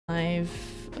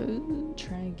live. Ooh,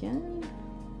 try again.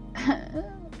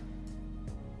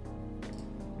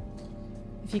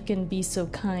 If you can be so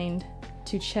kind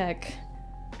to check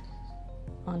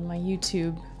on my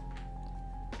YouTube.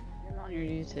 You're on your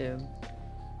YouTube.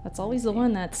 That's always the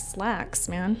one that slacks,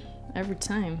 man. Every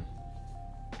time.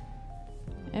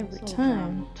 Every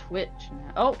time. Twitch.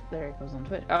 Oh, there it goes on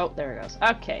Twitch. Oh, there it goes.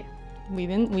 Okay. We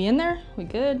in there? We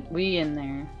good? We in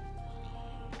there.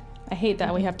 I hate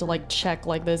that we have to like check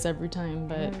like this every time,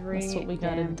 but that's what we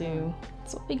gotta do.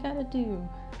 That's what we gotta do.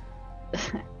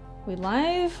 We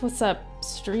live? What's up,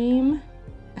 stream?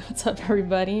 What's up,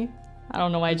 everybody? I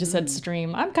don't know why I just said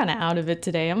stream. I'm kind of out of it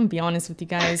today. I'm gonna be honest with you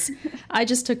guys. I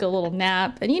just took a little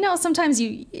nap, and you know, sometimes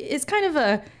it's kind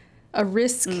of a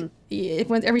risk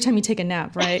every time you take a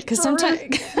nap, right? Because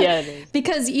sometimes, yeah, it is.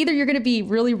 Because either you're gonna be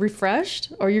really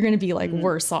refreshed or you're gonna be like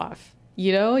worse off.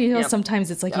 You know,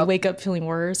 sometimes it's like you wake up feeling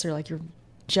worse, or like you're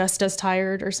just as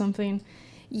tired or something.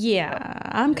 Yeah,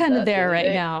 I'm kind of there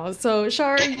right now. So,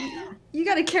 Shar, you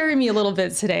got to carry me a little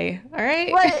bit today, all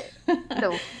right? What?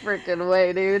 No freaking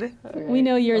way, dude. Okay, we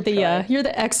know you're the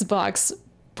Xbox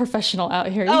professional out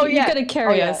here. You got to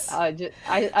carry us.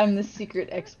 I'm the secret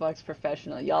Xbox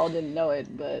professional. Y'all didn't know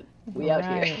it, but we out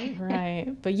here.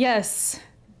 Right. But yes,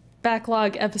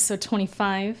 Backlog episode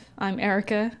 25. I'm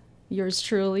Erica, yours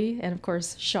truly, and of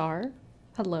course Shar.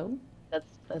 Hello.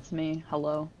 That's me.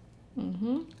 Hello.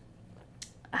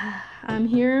 I'm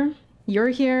here. You're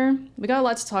here. We got a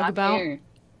lot to talk about. Here.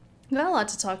 We got a lot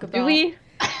to talk about. Do we?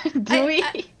 Do we?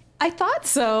 I thought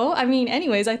so. I mean,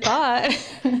 anyways, I thought.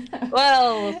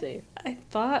 Well, we'll see. I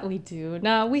thought we do.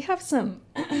 Now, we have some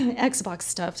Xbox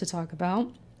stuff to talk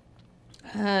about.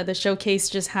 The showcase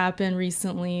just happened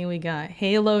recently. We got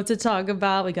Halo to talk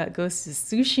about. We got Ghost of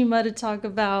Tsushima to talk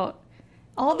about.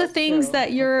 All the things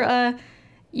that you're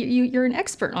an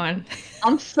expert on.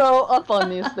 I'm so up on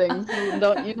these things,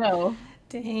 don't you know?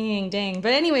 Dang.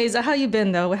 But anyways, how you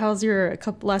been though? How's your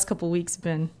last couple weeks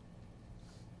been?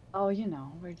 Oh, you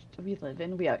know, we live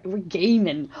in, we're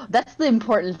gaming. That's the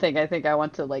important thing I think I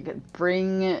want to like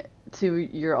bring to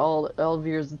your all of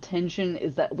your attention,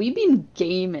 is that we've been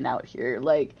gaming out here.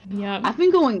 Like, I've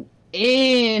been going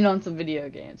in on some video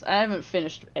games. I haven't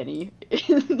finished any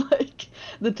in like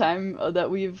the time that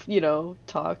we've,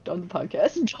 talked on the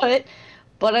podcast,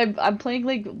 but I'm playing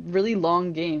like really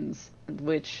long games,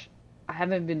 which I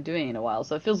haven't been doing in a while,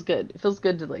 so it feels good. It feels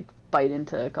good to like bite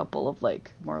into a couple of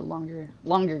like more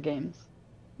longer games.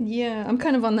 Yeah, I'm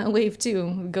kind of on that wave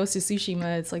too. Ghost of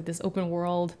Tsushima, it's like this open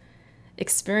world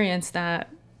experience that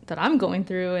I'm going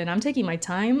through, and I'm taking my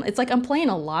time. It's like I'm playing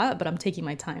a lot, but I'm taking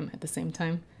my time at the same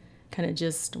time. Kind of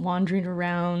just wandering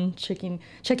around, checking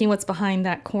what's behind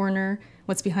that corner,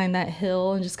 what's behind that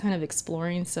hill, and just kind of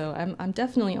exploring. So I'm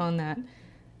definitely on that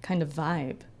kind of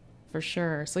vibe for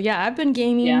sure. So yeah, I've been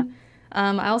gaming. Yeah.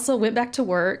 I also went back to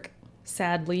work,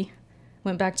 sadly.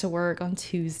 Went back to work on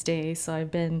Tuesday, so I've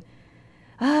been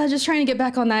just trying to get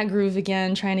back on that groove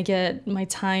again, trying to get my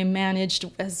time managed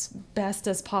as best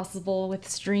as possible with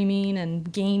streaming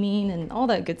and gaming and all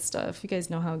that good stuff. You guys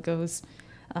know how it goes.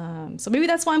 So maybe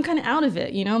that's why I'm kind of out of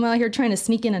it. I'm out here trying to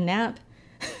sneak in a nap,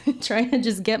 trying to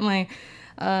just get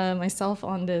myself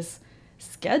on this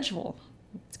schedule.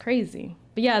 It's crazy.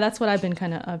 But yeah, that's what I've been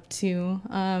kind of up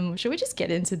to. Should we just get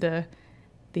into the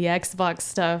Xbox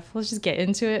stuff? Let's just get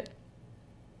into it.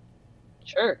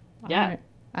 Sure. Yeah.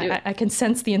 Right. I can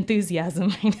sense the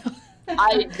enthusiasm right now.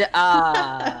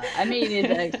 I made it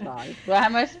to Xbox. Well,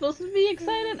 am I supposed to be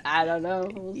excited? I don't know.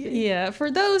 We'll see. Yeah,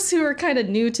 for those who are kind of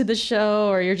new to the show,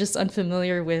 or you're just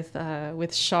unfamiliar with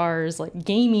Shar's like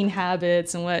gaming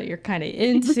habits and what you're kind of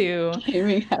into.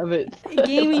 Gaming habits.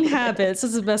 Gaming habits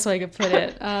is the best way I could put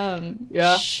it.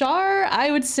 Yeah. Shar,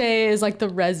 I would say, is like the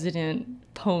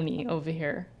resident pony over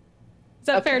here. Is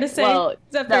that fair to say? Well, is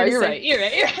that fair to say? You're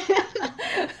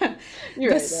right.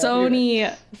 The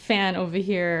Sony fan over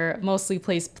here mostly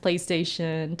plays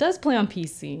PlayStation, does play on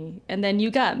PC. And then you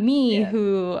got me,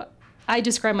 who I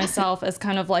describe myself as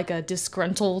kind of like a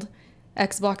disgruntled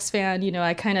Xbox fan.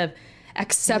 I kind of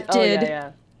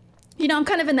accepted, I'm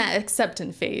kind of in that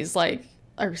acceptance phase,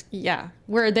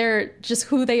 where they're just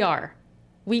who they are.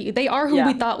 They are who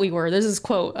we thought we were. There's this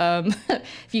quote.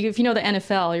 If you know the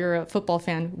NFL, you're a football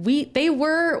fan. They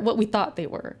were what we thought they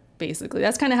were. Basically,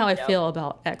 that's kind of how I feel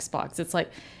about Xbox. It's like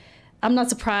I'm not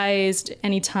surprised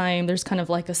anytime there's kind of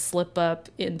like a slip up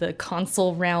in the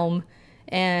console realm,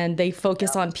 and they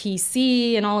focus on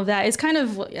PC and all of that. It's kind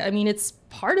of, it's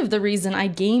part of the reason I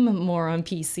game more on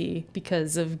PC,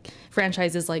 because of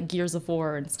franchises like Gears of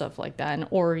War and stuff like that, and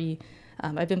Ori.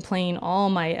 I've been playing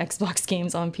all my Xbox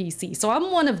games on PC. So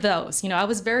I'm one of those. I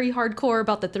was very hardcore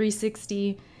about the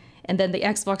 360 And then the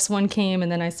Xbox One came, and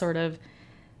then I sort of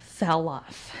fell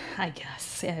off, I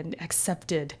guess, and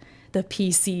accepted the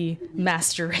PC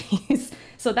master race.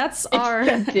 So that's our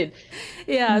Accepted.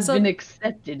 yeah. You've been So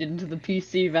accepted into the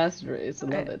PC master race. I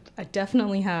love it. I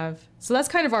definitely have. So that's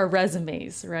kind of our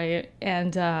resumes, right?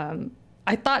 And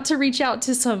I thought to reach out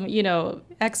to some,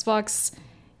 Xbox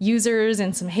users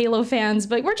and some Halo fans,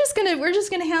 but we're just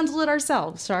gonna handle it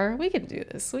ourselves, Char. We can do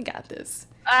this. We got this.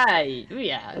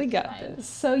 Yeah, We it's got fine. this.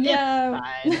 So It's yeah,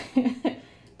 fine.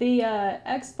 the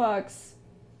Xbox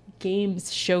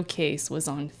Games Showcase was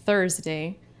on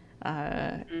Thursday.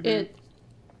 It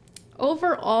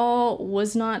overall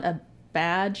was not a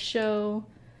bad show,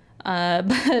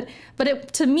 but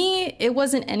to me, it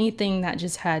wasn't anything that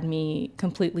just had me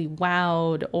completely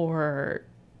wowed or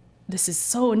this is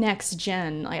so next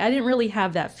gen. Like I didn't really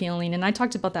have that feeling, and I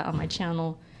talked about that on my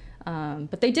channel.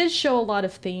 But they did show a lot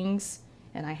of things,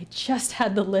 and I just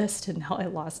had the list, and now I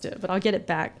lost it. But I'll get it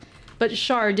back. But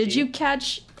Shar, did you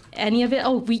catch any of it?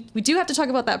 Oh, we do have to talk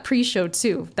about that pre-show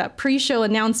too. That pre-show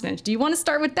announcement. Do you want to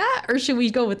start with that, or should we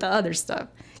go with the other stuff?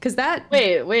 Because that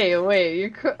Wait.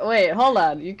 Wait, hold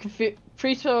on. You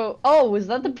pre-show. Oh, was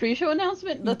that the pre-show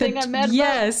announcement? The thing I'm mad about?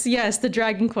 yes, the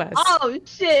Dragon Quest. Oh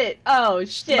shit! Oh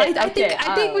shit! I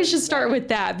think we should start with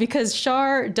that because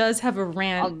Shar does have a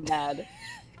rant. I'm mad.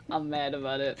 I'm mad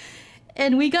about it.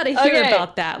 And we got to hear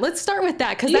about that. Let's start with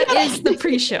that because that is the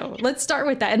pre-show. Let's start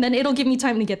with that, and then it'll give me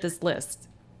time to get this list.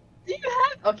 Do you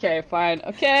have? Okay, fine.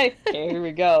 Okay, here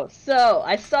we go. So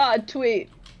I saw a tweet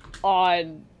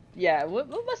on what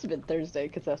must have been Thursday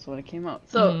because that's when it came out.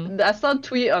 So I saw a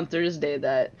tweet on Thursday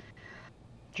that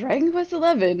Dragon Quest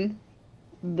XI,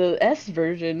 the S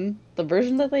version, the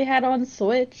version that they had on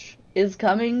Switch, is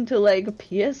coming to like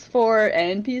PS4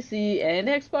 and PC and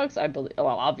Xbox. I believe. Well,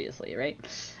 obviously, right?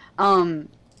 I'm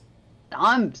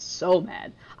so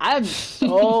mad. I'm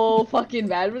so fucking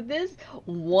mad with this.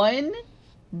 One,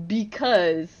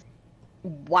 because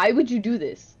why would you do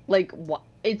this? Like, what?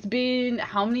 It's been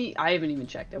how many? I haven't even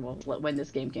checked when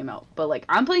this game came out. But like,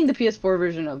 I'm playing the PS4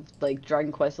 version of like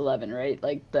Dragon Quest XI, right?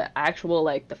 Like the actual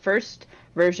the first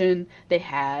version they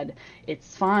had.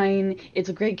 It's fine. It's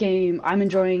a great game. I'm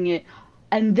enjoying it.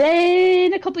 And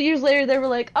then a couple years later, they were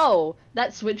like, "Oh,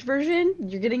 that Switch version,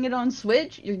 you're getting it on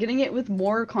Switch. You're getting it with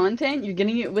more content. You're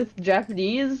getting it with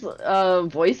Japanese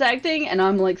voice acting." And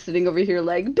I'm like sitting over here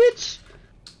like, "Bitch,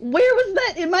 where was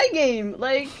that in my game?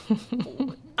 Like,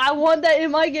 I want that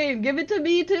in my game. Give it to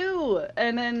me too."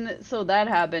 And then so that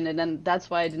happened, and then that's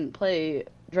why I didn't play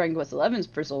Dragon Quest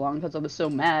XI for so long because I was so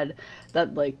mad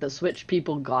that like the Switch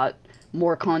people got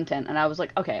more content, and I was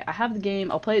like, okay, I have the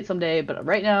game, I'll play it someday, but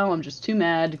right now I'm just too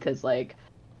mad because like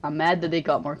I'm mad that they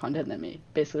got more content than me.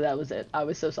 Basically, that was it. I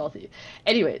was so salty.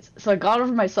 Anyways, so I got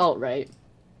over my salt, right?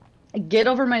 I get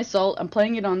over my salt. I'm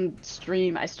playing it on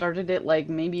stream. I started it like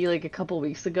maybe like a couple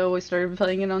weeks ago. I started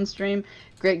playing it on stream.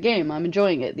 Great game. I'm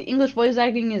enjoying it. The English voice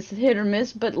acting is hit or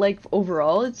miss, but like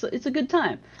overall, it's a good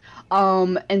time.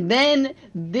 And then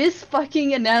this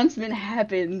fucking announcement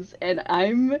happens, and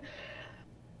I'm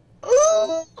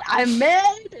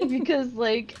mad because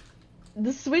like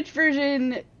the Switch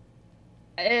version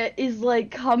is like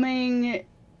coming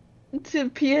to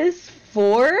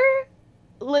PS4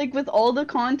 like with all the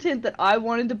content that I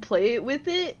wanted to play it with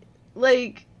it.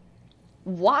 Like,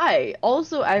 why?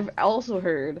 Also, I've also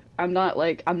heard I'm not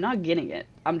getting it.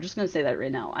 I'm just gonna say that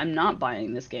right now. I'm not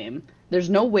buying this game. There's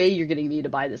no way you're getting me to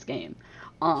buy this game.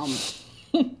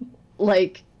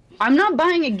 Like, I'm not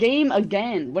buying a game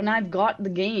again when I've got the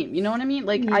game. You know what I mean?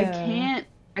 Like, Yeah.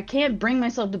 I can't bring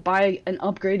myself to buy an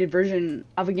upgraded version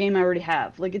of a game I already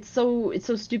have. Like, it's so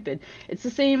stupid. It's the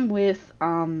same with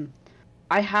I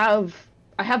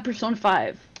have Persona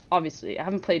 5, obviously. I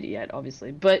haven't played it yet,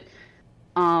 obviously. But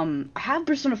I have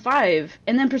Persona 5,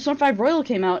 and then Persona 5 Royal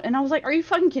came out, and I was like, are you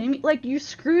fucking kidding me? Like, you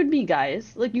screwed me,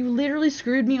 guys. Like, you literally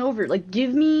screwed me over. Like,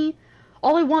 give me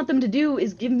all I want them to do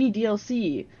is give me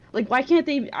DLC. Like, why can't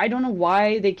they? I don't know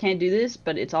why they can't do this,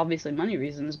 but it's obviously money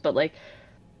reasons. But like,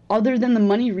 other than the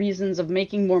money reasons of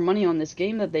making more money on this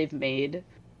game that they've made,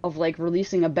 of like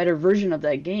releasing a better version of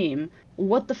that game,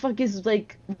 what the fuck is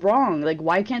like wrong? Like,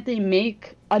 why can't they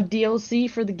make a DLC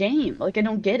for the game? Like, I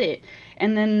don't get it.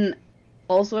 And then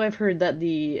also I've heard that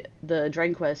the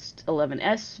Dragon Quest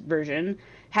XI-S version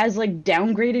has like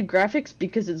downgraded graphics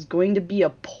because it's going to be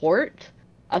a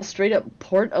straight up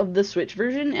port of the Switch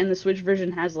version, and the Switch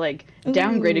version has like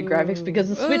downgraded graphics because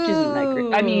the Switch isn't that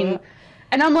great. I mean,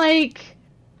 and I'm like,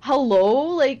 hello?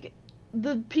 Like,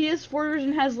 the PS4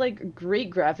 version has like great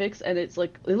graphics, and it's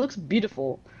like, it looks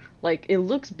beautiful. Like, it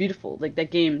looks beautiful. Like,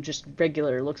 that game just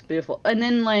regular looks beautiful. And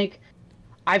then like,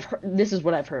 I've heard, this is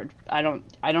what I've heard. I don't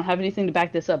have anything to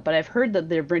back this up, but I've heard that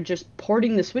they're just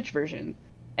porting the Switch version,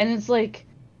 and it's like,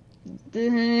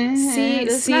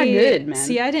 that's not good,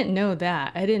 See, man. I didn't know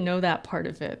that. I didn't know that part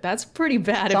of it. That's pretty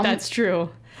bad if Some that's true.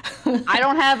 I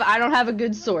don't have a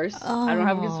good source. I don't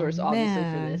have a good Oh source, obviously,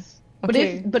 for man. this. But if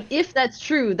Okay, but if that's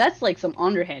true, that's like some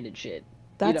underhanded shit,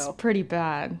 you that's know? pretty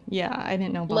bad. Yeah, I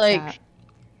didn't know about that. Like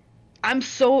I'm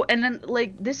so, and then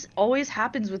like this always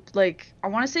happens with like, I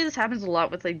want to say this happens a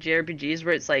lot with like JRPGs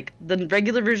where it's like the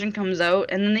regular version comes out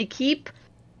and then they keep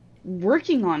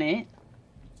working on it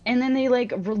and then they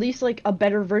like release like a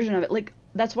better version of it. Like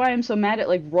that's why I'm so mad at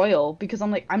like Royal, because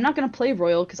I'm like, I'm not gonna play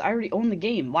Royal because I already own the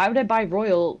game. Why would I buy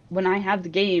Royal when I have the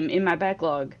game in my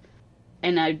backlog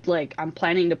and I'm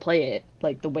planning to play it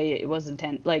like the way it was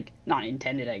intended, like not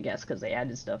intended, I guess, because they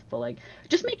added stuff, but like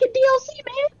just make it DLC,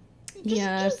 man. Just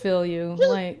Yeah, I just feel you. just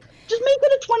Like, just make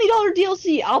it a $20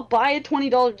 DLC. I'll buy a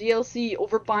 $20 DLC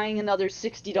over buying another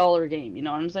 $60 game. You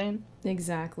know what I'm saying?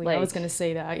 exactly. I was Like gonna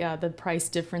say that. Yeah, the price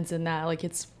difference in that, like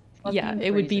yeah, fucking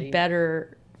it would be crazy.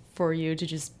 better for you to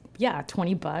just, yeah,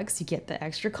 $20, you get the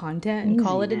extra content and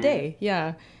call Easy, it a man. day.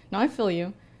 Yeah. No, I feel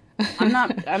you. I'm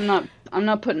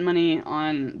not putting money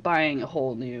on buying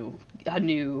a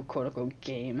new quote unquote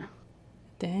game.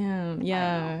 Damn. I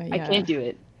don't know. Yeah, I yeah. can't do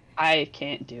it. I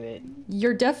can't do it.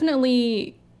 You're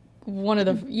definitely one of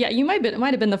the yeah, might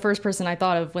have been the first person I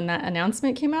thought of when that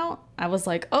announcement came out. I was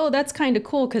like, "Oh, that's kind of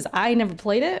cool," cuz I never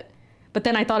played it. But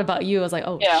then I thought about you. I was like,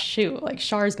 "Oh, Yeah. shoot. Like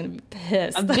Char's going to be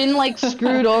pissed." I've been like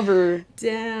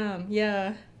Damn.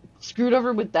 Yeah. screwed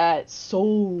over with that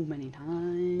so many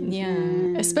times, Yeah.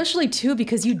 man. Especially too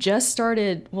because you just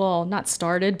started, well, not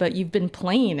started, but you've been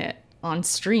playing it on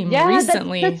stream Yeah, that's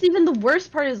recently. even the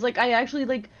worst part is like I actually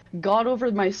like got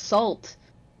over my salt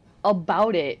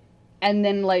about it, and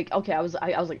then like okay, I was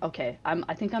like okay,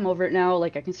 I think I'm over it now,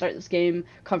 like I can start this game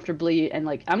comfortably and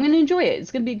like I'm gonna enjoy it,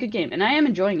 it's gonna be a good game, and I am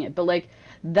enjoying it, but like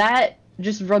that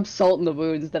just rubs salt in the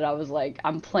wounds that I was like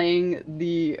I'm playing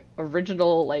the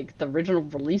original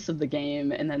release of the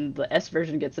game, and then the S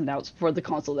version gets announced for the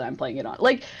console that I'm playing it on.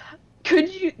 Like could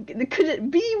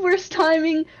it be worse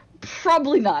timing?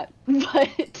 Probably not.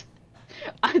 But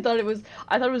I thought it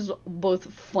was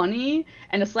both funny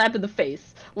and a slap in the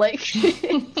face. Like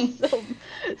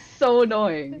it's so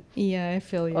annoying. Yeah, I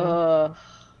feel you. Uh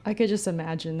I could just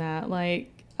imagine that.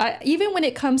 Like, even when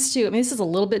it comes to, I mean, this is a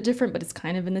little bit different, but it's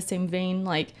kind of in the same vein.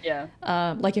 yeah.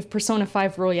 Like if Persona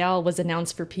 5 Royale was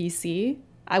announced for PC,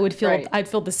 Right. I'd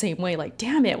feel the same way. Like,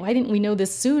 damn it, why didn't we know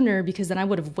this sooner? Because then I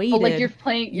would have But like waited, you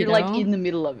you're like know? in the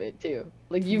middle of it too.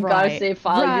 Like you've got to Right, save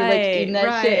file. You're like in right,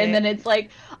 that shit, and right. then it's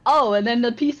like, oh, and then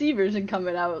the PC version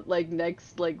coming out like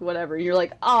next, like whatever. You're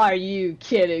like, are you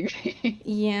kidding me?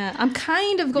 Yeah, I'm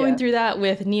kind of going Yeah. through that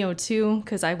with Neo 2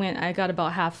 because I got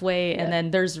about halfway, and Yeah.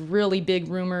 then there's really big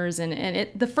rumors, and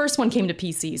the first one came to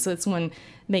PC, so this one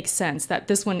makes sense that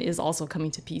this one is also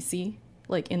coming to PC,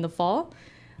 like in the fall.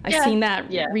 I Yeah. seen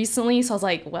that Yeah. recently, so I was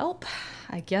like, well,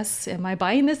 I guess, am I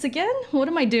buying this again? What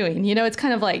am I doing? You know, it's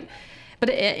kind of like, but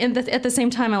at the same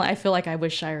time, I feel like I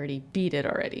wish I already beat it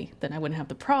already. Then I wouldn't have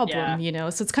the problem, Yeah. you know?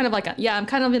 So it's kind of like, yeah, I'm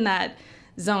kind of in that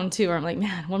zone too, where I'm like,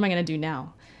 man, what am I going to do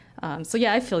now? So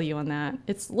yeah, I feel you on that.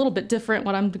 It's a little bit different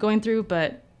what I'm going through,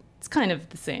 but it's kind of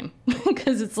the same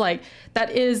because it's like that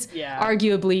is Yeah.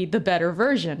 arguably the better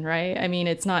version, right? I mean,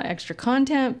 it's not extra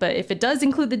content, but if it does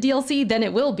include the DLC, then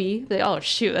it will be. Like, oh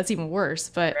shoot, that's even worse.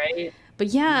 Right. But Oh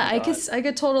yeah, my God. I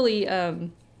could totally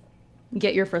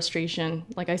get your frustration,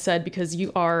 like I said, because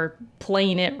you are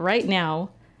playing it right now.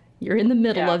 You're in the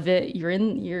middle Yeah. of it. You're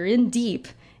in deep,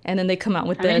 and then they come out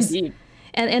with I'm in this. deep.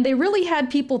 And they really had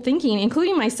people thinking,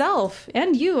 including myself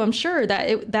and you, I'm sure,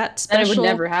 that that That it would special,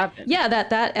 never happen. yeah,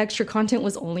 that extra content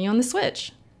was only on the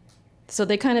Switch. So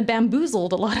they kind of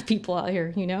bamboozled a lot of people out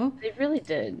here, you know? They really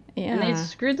did. And they Yeah,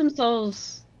 screwed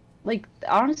themselves. Like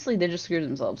honestly, they just screwed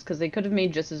themselves because they could have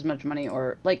made just as much money,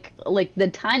 or like the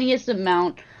tiniest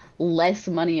amount less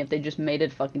money if they just made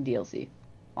it fucking DLC.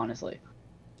 Honestly.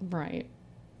 right.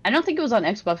 I don't think it was on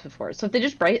Xbox before. So if they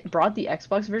just brought the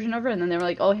Xbox version over and then they were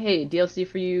like, "Oh, hey, DLC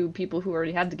for you people who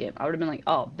already had the game." I would have been like,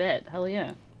 "Oh, bet. Hell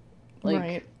yeah." Like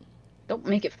Right. don't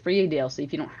make it free DLC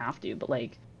if you don't have to, but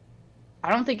like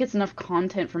I don't think it's enough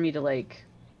content for me to like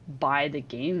buy the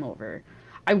game over.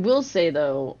 I will say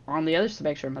though, on the other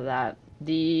spectrum of that,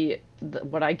 the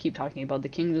what I keep talking about, the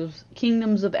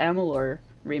Kingdoms of Amalur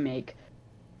remake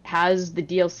has the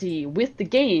DLC with the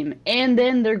game, and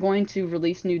then they're going to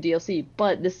release new DLC.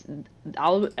 But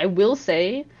I will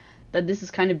say that this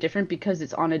is kind of different because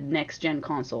it's on a next gen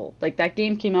console. Like that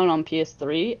game came out on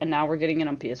PS3, and now we're getting it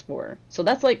on PS4. So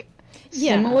that's like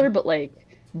Yeah. similar, but like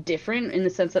different in the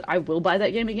sense that I will buy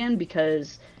that game again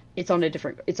because it's on a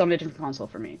different console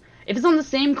for me. If it's on the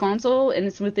same console and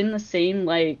it's within the same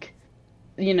like,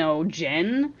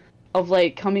 gen of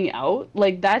like coming out,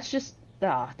 like that's just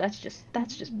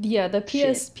Yeah, the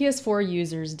shit. PS4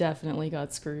 users definitely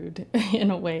got screwed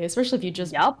in a way, especially if you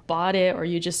just Yep. bought it or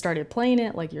you just started playing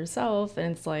it like yourself,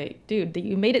 and it's like, dude,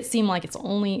 you made it seem like it's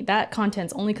only that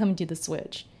content's only coming to the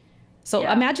Switch. So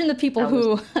Yeah. imagine the people That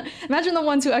was who, imagine the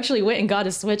ones who actually went and got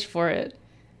a Switch for it.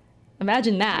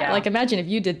 Imagine that. yeah. Like, imagine if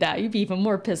you did that, you'd be even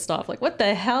more pissed off. Like, what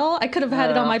the hell? I could have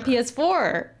had it on my Uh,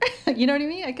 PS4. You know what I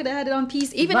mean? I could have had it on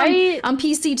PC, even right? on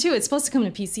PC too. It's supposed to come to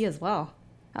PC as well.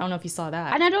 I don't know if you saw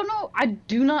that. And I don't know. I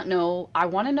do not know. I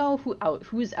want to know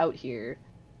who is out here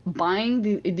buying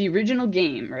the original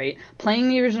game, right? Playing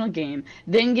the original game,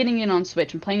 then getting it on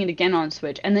Switch and playing it again on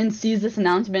Switch, and then sees this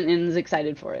announcement and is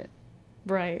excited for it.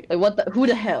 Right. Like what the who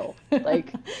the hell?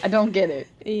 Like I don't get it.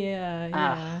 Yeah,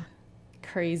 Ah, yeah.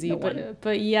 Crazy. no one.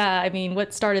 But yeah, I mean,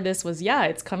 what started this was, yeah,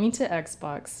 it's coming to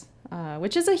Xbox.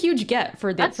 Which is a huge get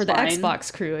for the That's fine.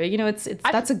 Xbox crew. You know, it's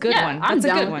I that's a good yeah, one. I'm That's a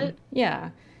down good with one. it. Yeah.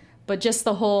 But just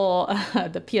the whole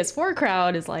the PS4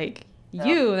 crowd is like Yep.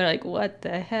 you. They're like, what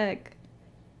the heck?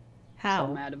 So How?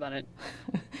 mad about it.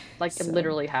 Like So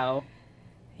literally how.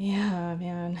 yeah,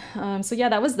 man. So yeah,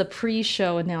 that was the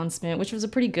pre-show announcement, which was a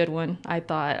pretty good one. I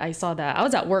thought I saw that. I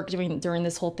was at work during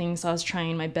this whole thing, so I was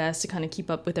trying my best to kind of keep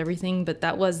up with everything. But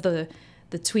that was the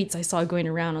tweets I saw going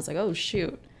around. I was like, oh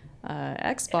shoot,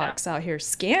 Yeah. Xbox out here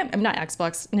scam. I'm not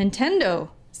Xbox, Nintendo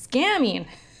scamming.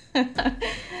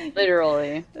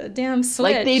 Literally. The damn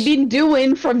Like they've Switch. been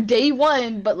doing from day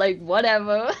one, but like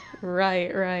whatever.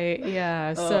 Right, right,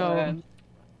 yeah. Oh So. man.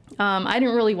 I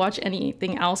didn't really watch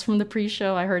anything else from the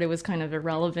pre-show. I heard it was kind of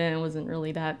irrelevant. It wasn't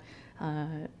really that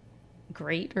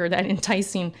great or that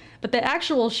enticing. But the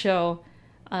actual show,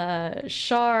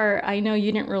 Shar, I know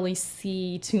you didn't really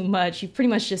see too much. You've pretty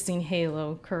much just seen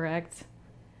Halo, correct?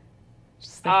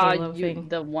 Just the Halo You thing.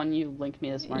 the one you linked me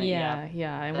this morning. Yeah, Yeah,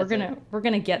 yeah, and we're that's it. gonna we're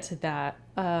gonna get to that.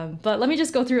 But let me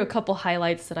just go through a couple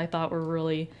highlights that I thought were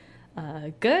really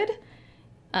good.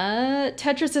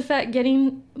 Tetris Effect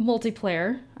getting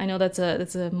multiplayer. I know that's a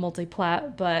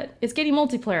multiplat, but it's getting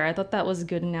multiplayer. I thought that was a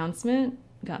good announcement.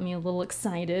 Got me a little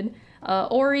excited.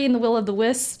 Ori and the Will of the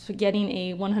Wisp getting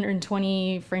a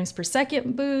 120 frames per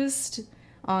second boost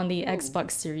on the Ooh.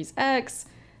 Xbox Series X.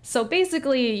 So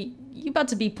basically, you about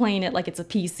to be playing it like it's a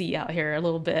PC out here a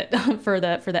little bit for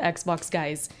the Xbox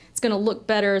guys. It's gonna look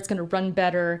better. It's gonna run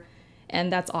better,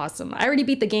 and that's awesome. I already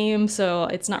beat the game, so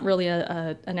it's not really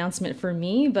a announcement for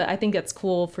me, but I think that's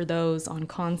cool for those on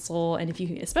console. And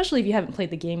especially if you haven't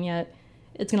played the game yet,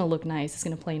 it's gonna look nice. It's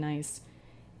gonna play nice.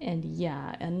 And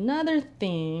yeah, another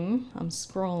thing, I'm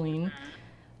scrolling.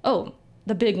 Oh,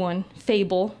 the big one,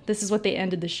 Fable. This is what they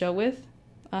ended the show with.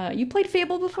 You played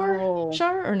Fable before, Oh,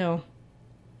 Char, or no?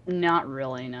 not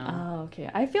really, no. Oh, okay.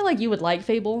 I feel like you would like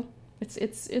Fable. That's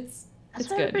It's what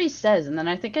good. everybody says, and then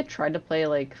I think I tried to play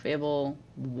like Fable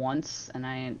once, and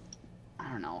I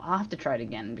don't know. I'll have to try it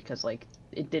again because like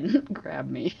it didn't grab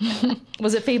me.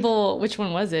 Was it Fable? Which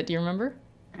one was it? Do you remember?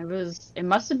 It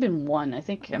must have been one. I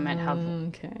think I might have,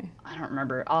 Okay. I don't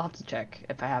remember. I'll have to check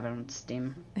if I have it on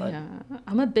Steam, but Yeah,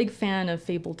 I'm a big fan of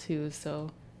Fable 2,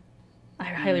 so I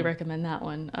highly mm, recommend that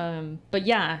one. But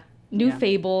yeah, new yeah.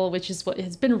 Fable, which is what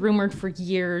has been rumored for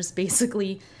years,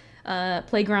 basically.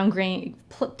 Playground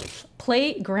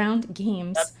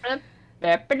games.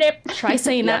 Try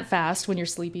saying Yep. that fast when you're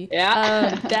sleepy.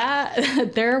 Yeah.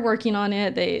 That they're working on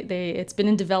it. It's been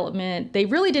in development. They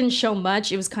really didn't show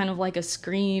much. It was kind of like a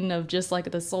screen of just like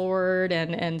the sword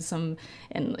and some,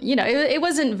 and it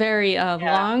wasn't very Yeah.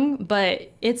 long,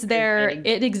 but it's Very there. vague.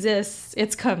 It exists.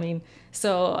 It's coming.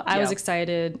 So I was Yeah.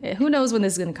 excited. Who knows when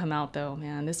this is gonna come out though,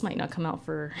 man? This might not come out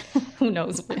for who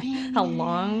knows I how mean,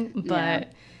 long. yeah.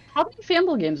 But How many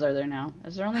Fable games are there now?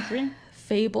 Is there only three?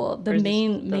 Fable, the Or is this the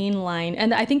main line,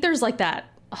 and I think there's like that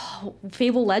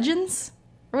Fable Legends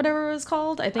or whatever it was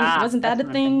called. I think wasn't That's that a what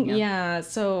I'm thing? thinking of. Yeah.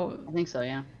 So I think so,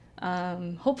 yeah.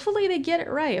 hopefully they get it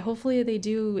right. Hopefully they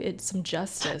do it some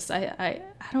justice. I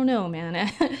don't know, man.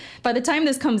 By the time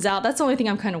this comes out, that's the only thing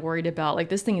I'm kind of worried about. Like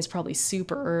this thing is probably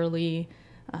super early.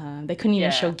 They couldn't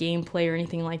even show Yeah. gameplay or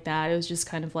anything like that. It was just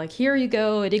kind of like, here you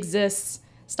go, it exists.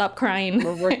 Stop crying.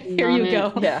 We're working Here on you it.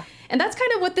 go. Yeah. And that's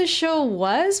kind of what this show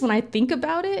was when I think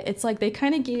about it. It's like they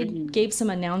kind of Mhm. gave some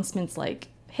announcements like,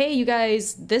 hey, you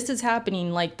guys, this is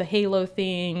happening, like the Halo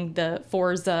thing, the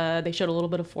Forza. They showed a little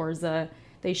bit of Forza.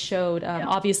 They showed, Yeah.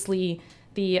 obviously,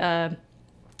 the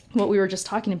what we were just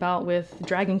talking about with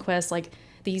Dragon Quest, like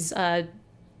these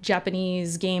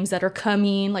Japanese games that are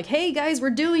coming, like, hey guys, we're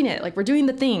doing it, like we're doing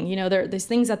the thing, you know, there's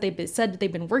things that they've said that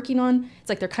they've been working on. It's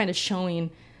like they're kind of showing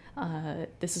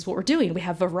this is what we're doing. We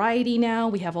have variety now.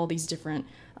 We have all these different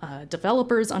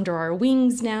developers under our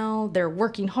wings now. They're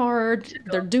working hard.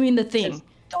 They're doing the thing. It's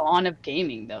dawn of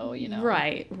gaming, though, you know.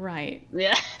 Right.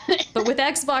 Yeah. But with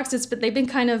Xbox, they've been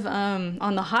kind of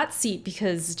on the hot seat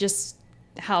because just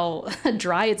how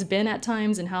dry it's been at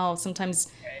times, and how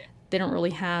sometimes they don't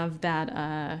really have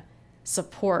that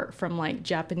support from like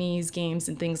Japanese games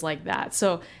and things like that.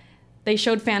 So they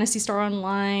showed Phantasy Star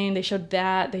Online. They showed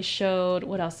that. They showed,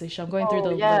 what else they showed? I'm going through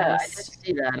the list. I did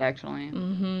see that, actually.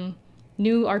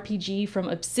 New RPG from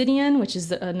Obsidian, which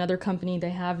is another company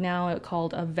they have now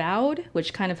called Avowed,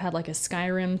 which kind of had like a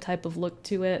Skyrim type of look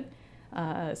to it.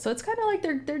 So it's kind of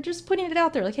like they're just putting it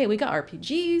out there. Like, hey, we got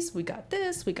RPGs, we got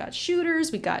this, we got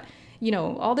shooters, we got, you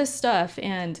know, all this stuff.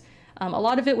 And a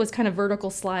lot of it was kind of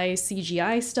vertical slice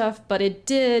CGI stuff, but it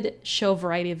did show a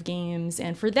variety of games.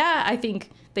 And for that, I think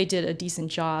they did a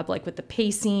decent job, like with the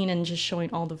pacing and just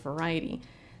showing all the variety.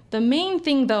 The main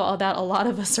thing, though, that a lot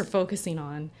of us are focusing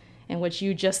on, and which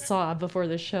you just saw before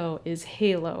the show, is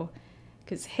Halo.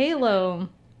 Because Halo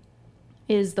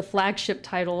is the flagship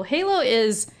title. Halo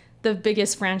is the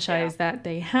biggest franchise that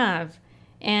they have.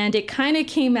 And it kind of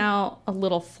came out a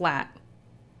little flat.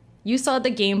 You saw the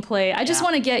gameplay. I just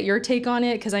want to get your take on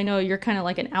it, because I know you're kind of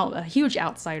like a huge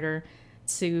outsider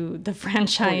to the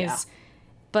franchise.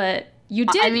 But you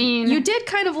did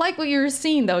kind of like what you were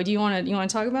seeing, though. Do you want to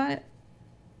talk about it?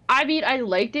 I mean, I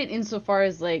liked it insofar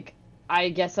as, like, I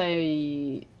guess how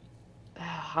do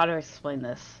I explain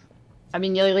this? I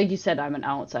mean, like you said, I'm an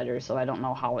outsider, so I don't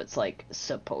know how it's, like,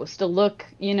 supposed to look,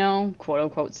 you know?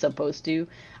 Quote-unquote supposed to.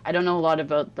 I don't know a lot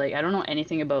about, like, I don't know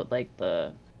anything about, like,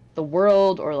 the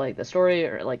world or, like, the story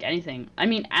or, like, anything. I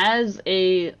mean, as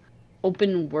a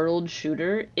open-world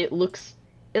shooter, it looks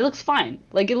fine.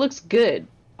 Like, it looks good.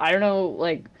 I don't know,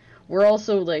 like, we're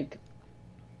also, like,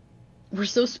 we're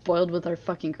so spoiled with our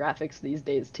fucking graphics these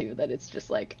days, too, that it's just,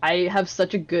 like, I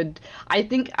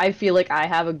feel like I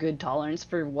have a good tolerance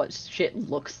for what shit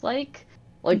looks like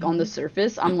on the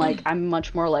surface. I'm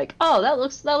much more like, oh, that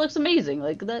looks amazing,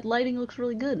 like, that lighting looks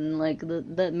really good, and, like,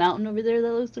 that mountain over there,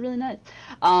 that looks really nice.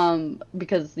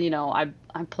 Because, you know, I've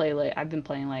been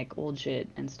playing, like, old shit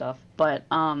and stuff, but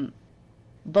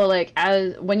like,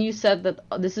 as when you said that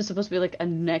this is supposed to be, like, a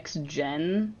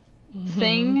next-gen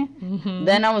thing,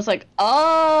 then I was like,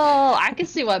 oh, I can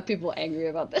see why people are angry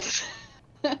about this.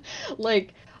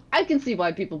 Like, I can see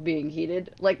why people being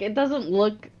heated. Like, it doesn't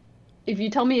look, if you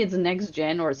tell me it's next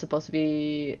gen or it's supposed to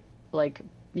be, like,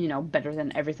 you know, better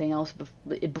than everything else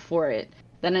before it,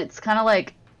 then it's kind of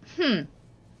like,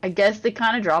 I guess they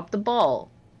kind of dropped the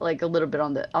ball, like, a little bit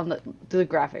on the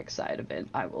graphics side of it,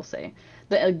 I will say.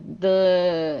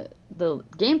 The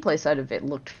gameplay side of it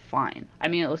looked fine. I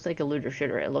mean, it looks like a looter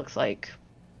shooter. It looks like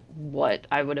what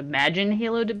I would imagine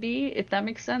Halo to be, if that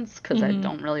makes sense, because I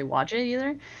don't really watch it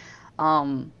either.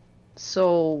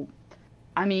 So,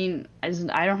 I mean,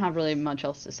 I don't have really much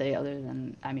else to say other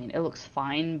than, I mean, it looks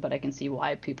fine, but I can see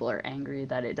why people are angry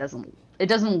that it doesn't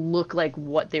look like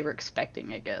what they were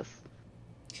expecting, I guess.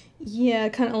 Yeah,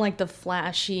 kind of like the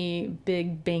flashy,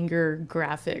 big banger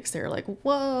graphics. They're like,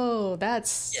 whoa,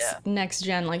 that's next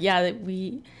gen. Like, I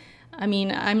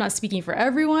mean, I'm not speaking for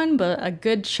everyone, but a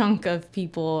good chunk of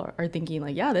people are thinking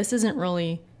like, yeah, this isn't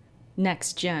really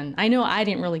next gen. I know I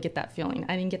didn't really get that feeling.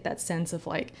 I didn't get that sense of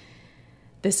like,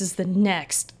 this is the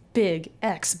next big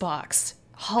Xbox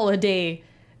holiday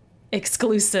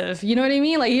exclusive. You know what I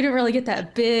mean? Like, you didn't really get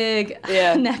that big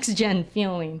next gen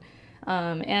feeling.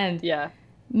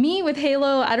 Me with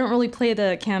Halo, I don't really play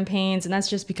the campaigns, and that's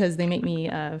just because they make me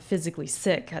physically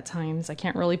sick at times. I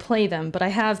can't really play them, but I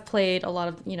have played a lot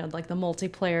of, you know, like the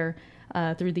multiplayer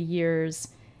through the years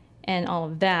and all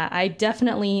of that. I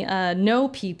definitely know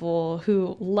people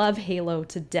who love Halo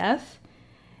to death,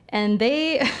 and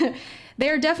they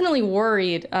are definitely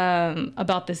worried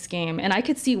about this game, and I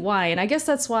could see why. And I guess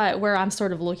that's where I'm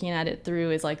sort of looking at it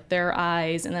through is like their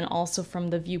eyes, and then also from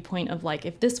the viewpoint of like,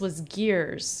 if this was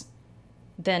Gears,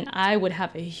 then I would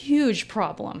have a huge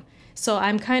problem. So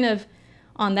I'm kind of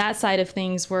on that side of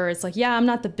things where it's like, yeah, I'm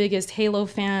not the biggest Halo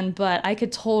fan, but I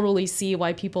could totally see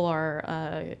why people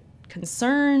are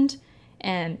concerned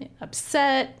and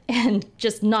upset and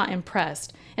just not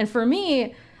impressed. And for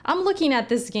me, I'm looking at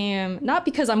this game not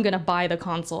because I'm going to buy the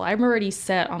console. I'm already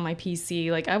set on my PC.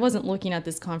 Like, I wasn't looking at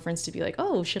this conference to be like,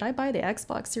 oh, should I buy the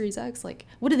Xbox Series X? Like,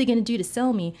 what are they going to do to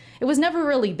sell me? It was never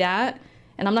really that.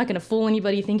 And I'm not going to fool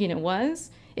anybody thinking it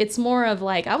was. It's more of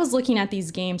like I was looking at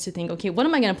these games to think, okay, what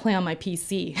am I going to play on my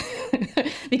PC?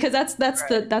 Because that's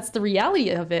the reality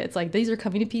of it. It's like these are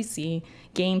coming to PC,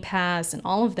 Game Pass, and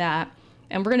all of that.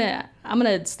 And I'm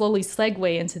gonna slowly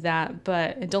segue into that,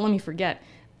 but don't let me forget.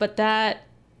 But that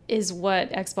is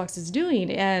what Xbox is doing,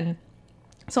 and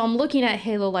so I'm looking at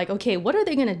Halo like, okay, what are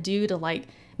they gonna do to like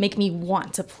make me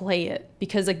want to play it?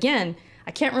 Because again,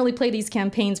 I can't really play these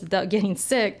campaigns without getting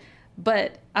sick,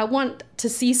 but I want to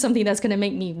see something that's gonna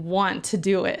make me want to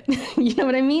do it. You know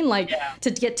what I mean? Like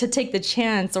to take the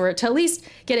chance or to at least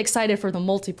get excited for the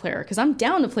multiplayer, because I'm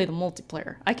down to play the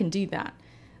multiplayer. I can do that.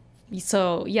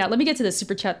 So yeah, let me get to the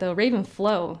super chat though. Raven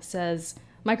Flow says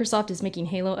Microsoft is making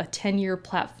Halo a 10-year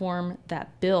platform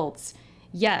that builds.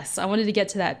 Yes, I wanted to get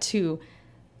to that too.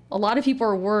 A lot of people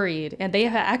are worried, and they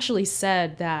have actually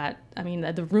said that, I mean,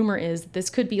 the rumor is this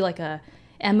could be like a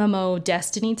MMO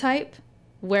Destiny type,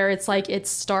 where it's like it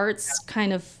starts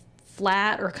kind of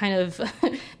flat or kind of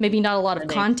maybe not a lot of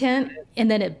content, and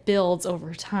then it builds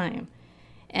over time.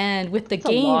 And with the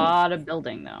game, a lot of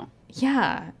building though.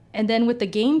 Yeah, and then with the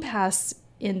Game Pass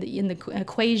in the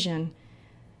equation,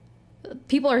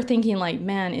 people are thinking like,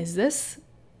 man, is this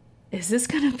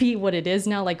gonna be what it is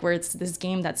now? Like where it's this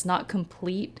game that's not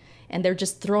complete, and they're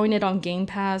just throwing it on Game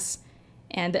Pass,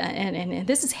 and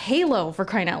this is Halo, for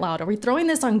crying out loud. Are we throwing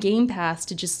this on Game Pass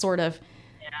to just sort of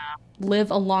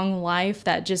live a long life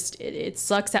that just it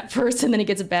sucks at first and then it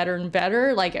gets better and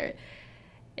better? Like,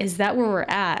 is that where we're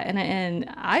at? And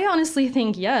I honestly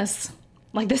think yes.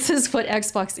 Like this is what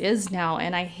Xbox is now,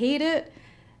 and I hate it.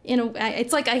 You know,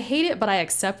 it's like I hate it, but I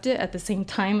accept it at the same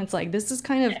time. It's like this is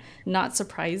kind of not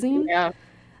surprising. Yeah.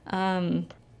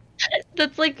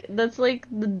 That's like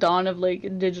the dawn of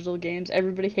like digital games.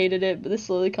 Everybody hated it, but they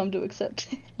slowly come to accept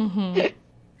it. Mm-hmm.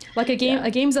 Like a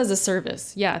games as a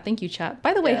service. Yeah, thank you, chat.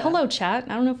 By the way, hello, chat.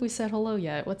 I don't know if we said hello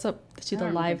yet. What's up to the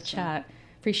live chat?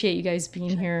 Appreciate you guys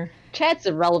being here. Chat's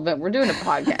irrelevant. We're doing a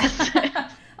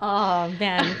podcast. Oh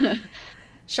man.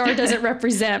 Char doesn't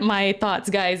represent my thoughts,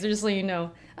 guys, just so you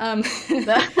know.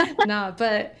 Nah,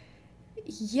 but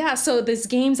yeah, so this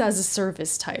games as a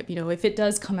service type, you know, if it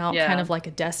does come out kind of like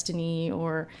a Destiny,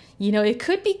 or, you know, it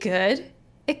could be good.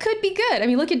 It could be good. I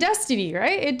mean, look at Destiny,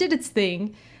 right? It did its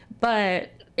thing. But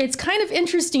it's kind of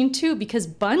interesting, too, because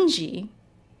Bungie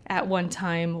at one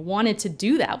time wanted to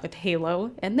do that with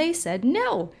Halo, and they said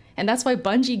no. And that's why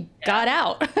Bungie got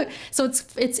out. So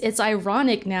it's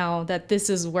ironic now that this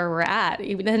is where we're at.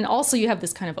 And also you have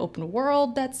this kind of open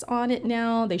world that's on it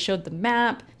now. They showed the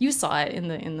map. You saw it in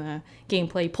the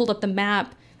gameplay. Pulled up the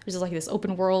map. There's like this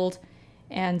open world.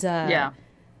 And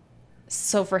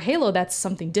so for Halo, that's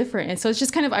something different. And so it's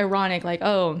just kind of ironic, like,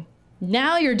 oh,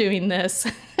 now you're doing this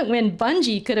when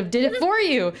Bungie could have did it for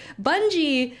you.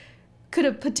 Bungie could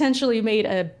have potentially made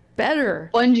a better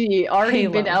Bungie already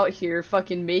Halo. Been out here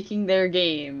fucking making their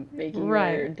game, making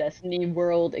their Destiny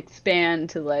world expand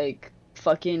to like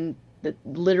fucking the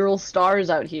literal stars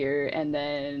out here, and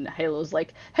then Halo's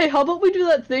like, hey, how about we do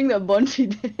that thing that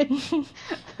Bungie did?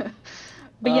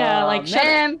 But yeah, like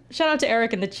shout out to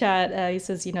Eric in the chat. He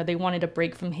says, you know, they wanted a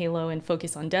break from Halo and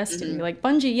focus on Destiny. Mm-hmm. Like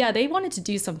Bungie, yeah, they wanted to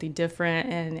do something different,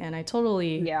 and I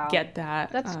totally get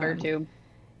that. That's fair too.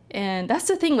 And that's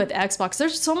the thing with Xbox.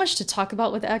 There's so much to talk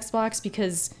about with Xbox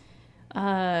because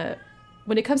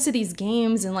when it comes to these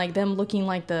games and like them looking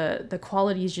like the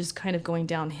quality is just kind of going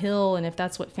downhill, and if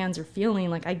that's what fans are feeling,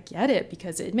 like I get it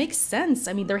because it makes sense.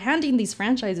 I mean, they're handing these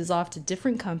franchises off to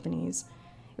different companies.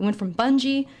 It went from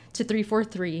Bungie to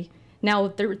 343. Now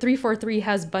 343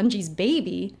 has Bungie's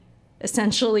baby,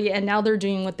 essentially, and now they're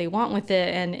doing what they want with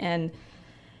it. And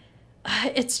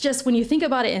it's just when you think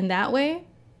about it in that way,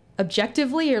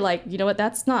 objectively, you're like, you know what,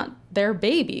 that's not their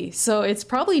baby, so it's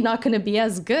probably not going to be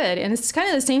as good. And it's kind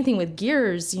of the same thing with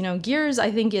Gears. You know, Gears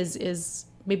I think is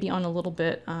maybe on a little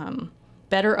bit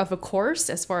better of a course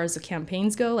as far as the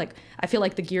campaigns go. Like I feel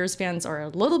like the Gears fans are a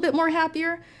little bit more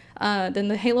happier than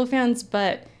the Halo fans,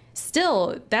 but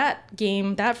still that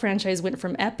franchise went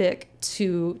from Epic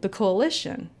to the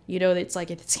Coalition. You know, it's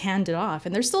like it's handed off,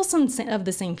 and there's still some of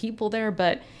the same people there,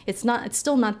 but it's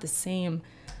still not the same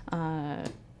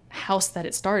house that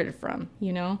it started from,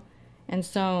 you know? And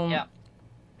so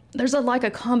there's like a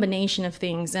combination of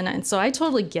things, and so I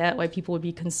totally get why people would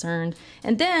be concerned.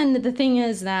 And then the thing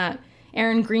is that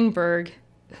Aaron Greenberg,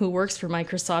 who works for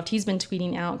Microsoft, he's been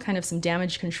tweeting out kind of some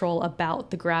damage control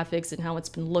about the graphics and how it's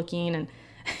been looking, and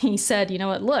he said, you know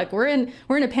what, look, we're in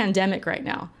a pandemic right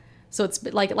now. So it's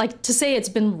like to say it's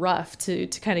been rough to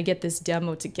kind of get this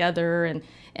demo together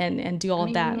and do all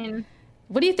of that.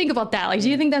 What do you think about that? Like, do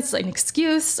you think that's like an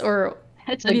excuse, or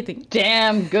it's what do you think?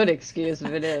 Damn good excuse if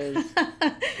it is.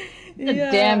 a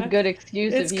damn Yeah. good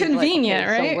excuse if It's he's like, okay, convenient,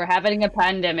 so we're right? having a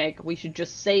pandemic. We should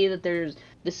just say that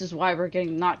this is why we're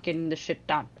getting not getting the shit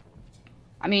done.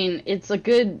 I mean, it's a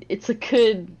good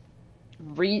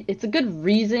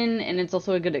reason, and it's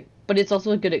also a good, but it's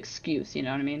also a good excuse. You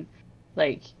know what I mean?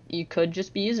 Like you could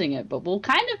just be using it, but we'll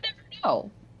kind of never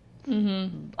know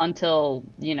Mm-hmm. until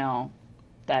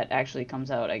that actually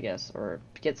comes out, I guess, or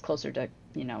gets closer to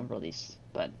release.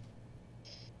 But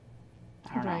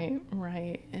I don't know. Right,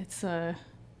 right. It's hard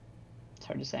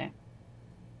to say.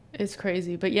 It's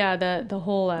crazy. But yeah, the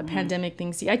whole Hmm. pandemic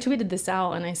thing. See, I tweeted this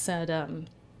out and I said,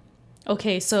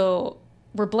 okay, so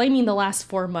we're blaming the last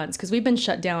 4 months because we've been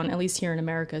shut down, at least here in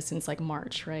America, since like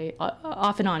March, right?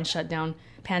 Off and on shut down,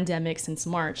 pandemic since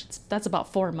March. That's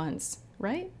about 4 months,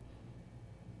 right?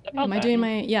 Am About I that, doing yeah.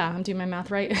 my, yeah, I'm doing my math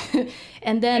right.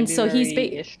 And then, so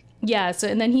February-ish. yeah, so,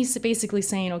 and then he's basically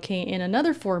saying, okay, in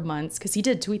another 4 months, because he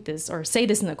did tweet this or say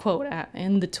this in the quote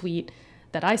in the tweet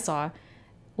that I saw,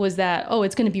 was that, oh,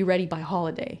 it's going to be ready by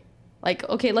holiday. Like,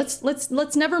 okay, let's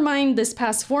never mind this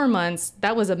past 4 months.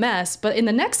 That was a mess. But in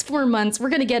the next 4 months, we're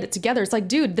going to get it together. It's like,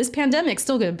 dude, this pandemic's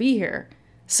still going to be here.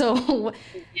 So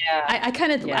Yeah, I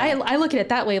kind of yeah. I look at it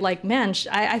that way. Like, man,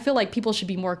 I feel like people should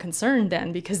be more concerned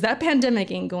then because that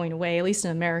pandemic ain't going away. At least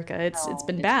in America, it's No,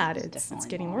 been bad. it's It's definitely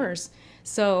getting not. worse.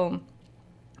 So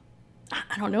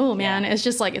I don't know, man. Yeah. It's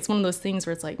just like it's one of those things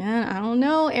where it's like, man, I don't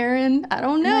know, Aaron. I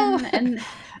don't And know. then and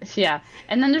yeah,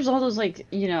 and then there's all those like,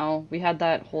 we had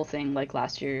that whole thing like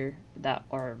last year that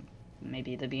or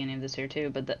maybe the beginning of this year too,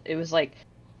 but it was like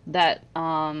that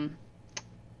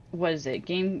what is it?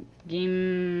 Game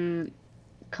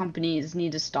companies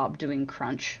need to stop doing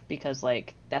crunch because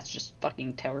like that's just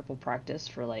fucking terrible practice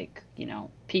for like,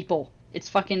 people. It's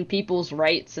fucking people's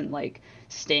rights and like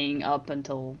staying up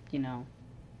until,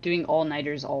 doing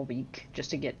all-nighters all week just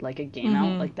to get like a game out.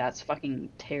 Mm-hmm. Like that's fucking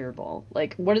terrible.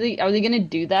 Like what are they gonna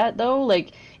do that though?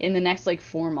 Like in the next like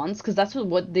 4 months? Because that's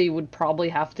what they would probably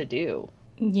have to do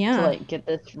to Yeah. like get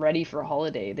this ready for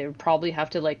holiday. They would probably have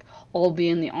to like all be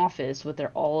in the office with their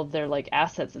all of their like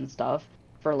assets and stuff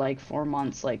for like 4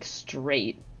 months like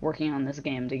straight working on this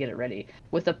game to get it ready.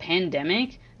 With a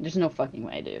pandemic, there's no fucking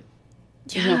way, dude.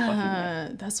 There's no fucking way. Yeah,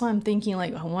 that's why I'm thinking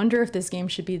like I wonder if this game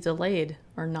should be delayed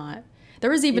or not. There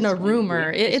was even It's a going to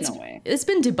rumor. be. There's no way. It's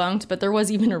been debunked, but there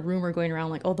was even a rumor going around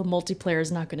like, oh, the multiplayer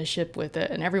is not going to ship with it,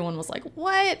 and everyone was like,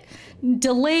 what?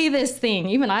 Delay this thing.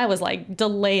 Even I was like,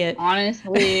 delay it.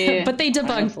 Honestly, But they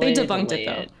honestly, debunked it delay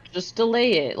though. it. Just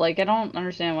delay it. Like, I don't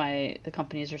understand why the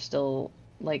companies are still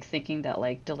like thinking that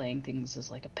like delaying things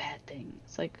is like a bad thing.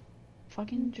 It's like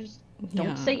fucking just don't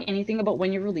Yeah. say anything about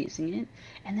when you're releasing it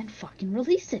and then fucking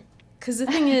release it. Because the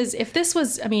thing is, if this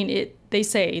was, I mean, they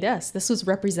say, yes, this was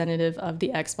representative of the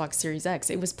Xbox Series X.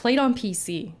 It was played on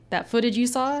PC. That footage you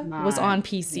It's saw was not. on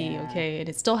PC, Yeah. okay? And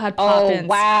it still had Oh, pop-ins.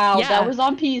 wow. That Yeah, was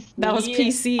on that was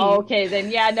PC. PC. Okay, then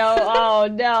yeah, no. Oh,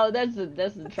 no. That's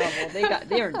in trouble.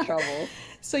 They're in trouble.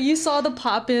 So you saw the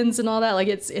pop-ins and all that. Like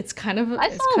I it's saw a kind of a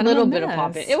little bit of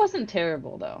Pop It. mess. It wasn't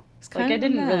terrible though. It's Like kind I of a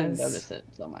didn't really mess. notice it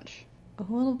so much. A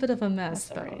little bit of a mess,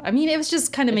 That's all though. right. I mean, it was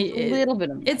just kind of It's a little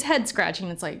bit of a it's mess. head scratching.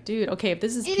 It's like, dude, okay, It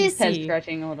is head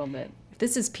scratching a little bit. if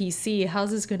this is PC, how's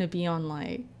this going to be on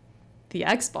like the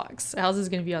Xbox? How's this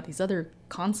going to be on these other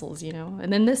consoles?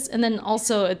 And then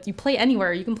also, if you play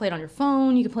anywhere. You can play it on your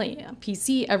phone. You can play on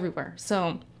PC everywhere.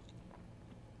 So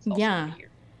It's also yeah, weird.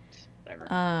 Whatever.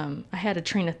 I had a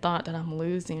train of thought that I'm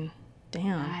losing.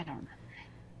 Damn. I don't know.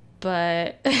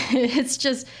 But it's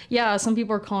just, yeah, some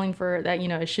people are calling for that,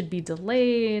 it should be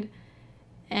delayed.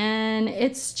 And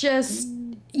it's just,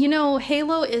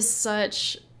 Halo is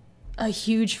such a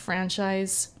huge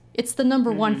franchise. It's the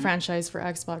number one Mm-hmm. franchise for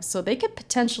Xbox. So they could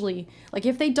potentially, like,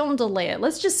 if they don't delay it,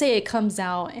 let's just say it comes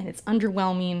out and it's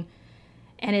underwhelming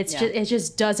and Yeah. it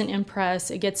just doesn't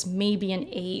impress. It gets maybe an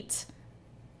 8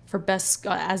 for best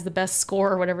as the best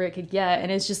score or whatever it could get,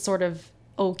 and it's just sort of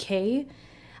okay.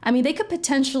 I mean, they could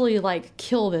potentially like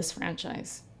kill this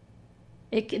franchise.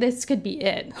 This could be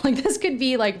it. Like this could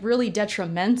be like really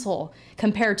detrimental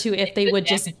compared to if they would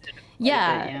just, Damage it quite a bit,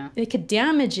 yeah, yeah. they could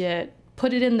damage it,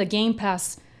 put it in the Game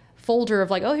Pass folder of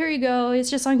like, oh, here you go.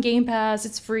 It's just on Game Pass.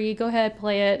 It's free. Go ahead,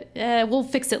 play it. We'll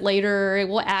fix it later.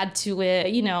 We'll add to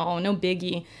it. No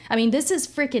biggie. I mean, this is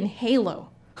freaking Halo.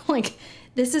 Like,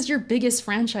 this is your biggest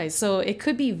franchise. So it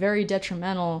could be very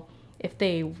detrimental if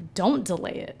they don't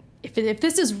delay it. If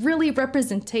this is really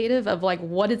representative of like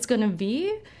what it's gonna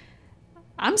be,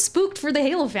 I'm spooked for the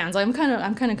Halo fans. I'm kind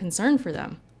of concerned for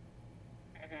them.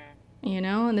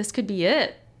 And this could be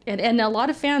it. And a lot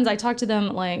of fans, I talk to them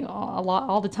like a lot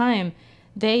all the time.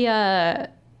 They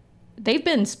they've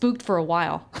been spooked for a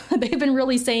while. They've been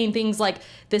really saying things like,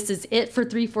 this is it for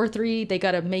 343. They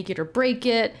got to make it or break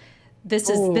it. This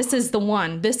is the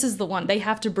one. This is the one. They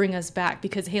have to bring us back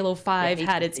because Halo 5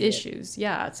 had its issues.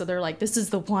 Yeah, so they're like, this is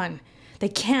the one. They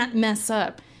can't mess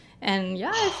up. And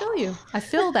yeah, I feel you. I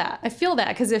feel that. I feel that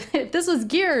because if this was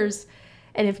Gears,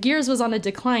 and if Gears was on a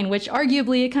decline, which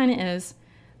arguably it kind of is,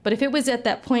 but if it was at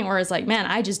that point where it's like, man,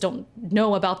 I just don't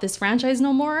know about this franchise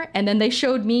no more, and then they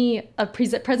showed me a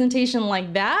presentation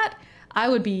like that, I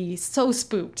would be so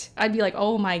spooked. I'd be like,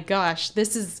 oh my gosh,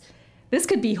 this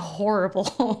could be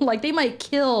horrible. Like, they might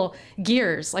kill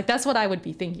Gears. Like, that's what I would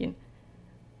be thinking.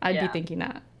 I'd be thinking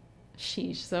that.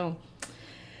 Sheesh. So,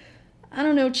 I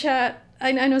don't know, chat.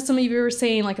 I know some of you were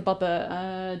saying, like, about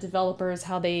the developers,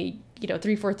 how they,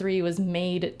 343 was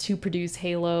made to produce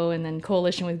Halo and then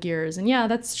coalition with Gears. And yeah,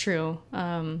 that's true.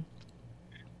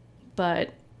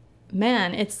 But,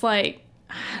 man, it's like,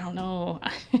 I don't know.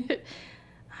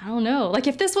 I don't know. Like,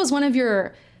 if this was one of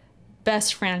your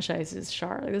best franchises,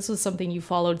 Char, like, this was something you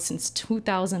followed since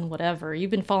 2000 whatever.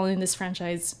 You've been following this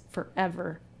franchise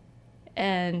forever.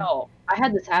 And I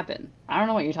had this happen. I don't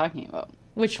know what you're talking about.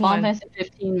 Which one? Final Fantasy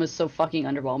 15 was so fucking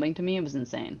underwhelming to me. It was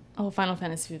insane. Oh, Final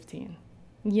Fantasy 15.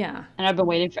 Yeah. And I'd been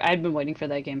waiting for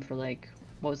that game for like,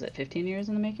 what was it, 15 years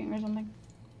in the making or something?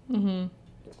 Mm-hmm.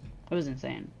 It was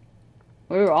insane.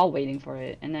 We were all waiting for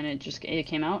it, and then it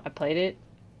came out. I played it.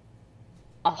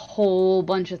 A whole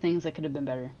bunch of things that could have been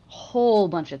better. Whole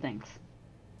bunch of things.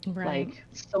 Right. Like,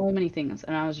 so many things.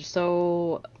 And I was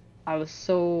so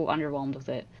underwhelmed with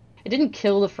it. It didn't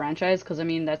kill the franchise, because, I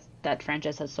mean, that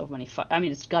franchise has so many...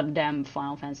 it's goddamn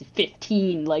Final Fantasy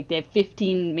 15. Like, they have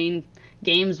 15 main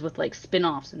games with, like,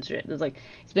 spin-offs and shit.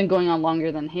 It's been going on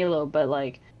longer than Halo, but,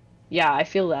 like, yeah, I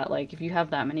feel that. Like, if you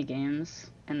have that many games,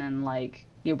 and then, like,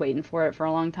 you're waiting for it for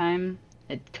a long time,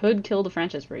 it could kill the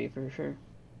franchise for you, for sure.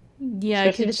 Yeah,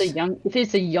 especially if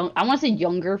it's a young, I want to say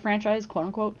younger franchise, quote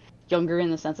unquote, younger in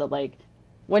the sense of like,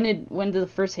 when did the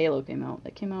first Halo came out?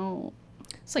 That came out.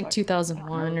 It's like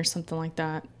 2001 or something like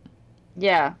that.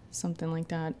 Yeah, something like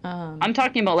that. I'm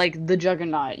talking about like the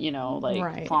Juggernaut, like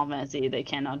right. Final Fantasy. They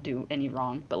cannot do any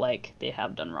wrong, but like they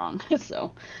have done wrong.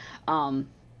 So,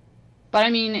 but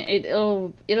I mean,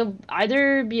 it'll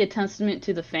either be a testament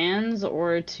to the fans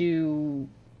or to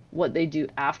what they do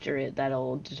after it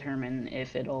that'll determine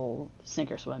if it'll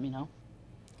sink or swim,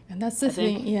 And that's the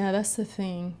thing. Yeah, that's the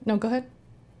thing. No, go ahead.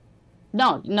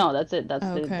 No, that's it. That's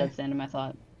the end of my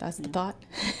thought. That's the thought.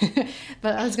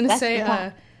 But I was gonna say,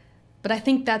 but I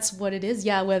think that's what it is.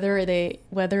 Yeah, whether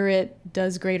it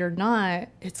does great or not,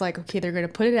 it's like, okay, they're gonna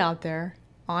put it out there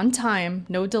on time,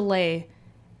 no delay.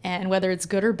 And whether it's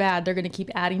good or bad, they're going to keep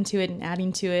adding to it,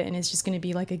 and it's just going to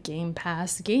be like a Game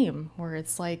Pass game where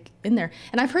it's like in there.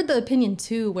 And I've heard the opinion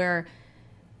too where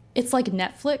it's like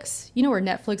Netflix, where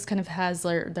Netflix kind of has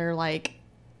their like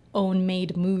own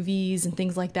made movies and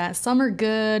things like that. Some are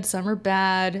good, some are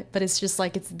bad, but it's just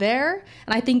like it's there.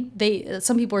 And I think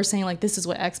some people are saying like this is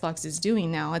what Xbox is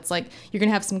doing now. It's like you're going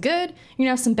to have some good, you're going to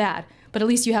have some bad. But at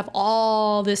least you have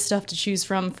all this stuff to choose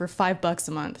from for $5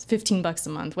 a month, $15 a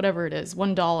month, whatever it is,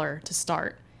 $1 to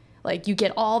start. Like you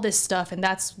get all this stuff, and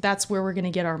that's where we're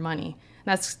gonna get our money.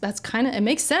 That's kind of, it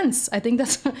makes sense. I think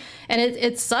that's, and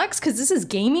it sucks because this is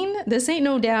gaming. This ain't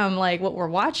no damn like what we're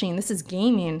watching. This is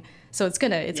gaming, so it's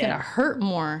gonna hurt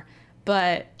more.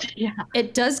 But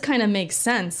it does kind of make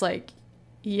sense. Like,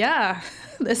 yeah,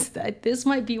 this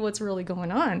might be what's really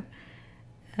going on.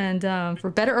 And for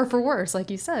better or for worse, like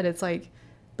you said, it's like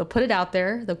they'll put it out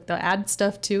there, they'll add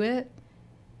stuff to it,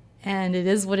 and it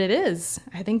is what it is.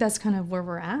 I think that's kind of where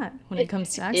we're at when it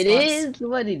comes to Xbox. It is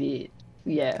what it is.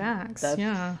 Yeah. Facts,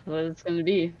 that's what it's going to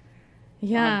be.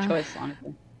 Yeah. Choice,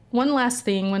 honestly. One last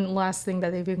thing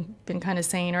that they've been kind of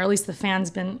saying, or at least the fans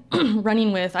been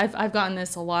running with, I've gotten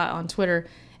this a lot on Twitter,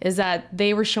 is that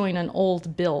they were showing an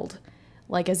old build.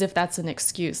 Like as if that's an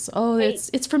excuse. Oh,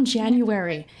 it's from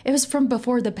January. It was from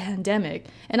before the pandemic.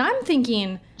 And I'm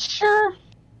thinking,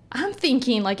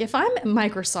 like if I'm at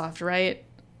Microsoft, right?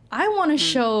 I want to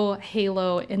show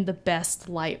Halo in the best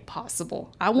light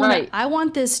possible. I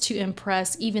want this to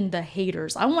impress even the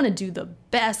haters. I want to do the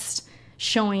best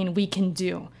showing we can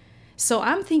do. So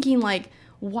I'm thinking like,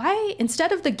 why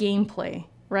instead of the gameplay,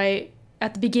 right?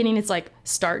 At the beginning it's like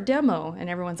start demo and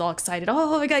everyone's all excited.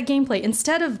 Oh, I got gameplay.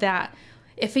 Instead of that,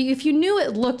 if you knew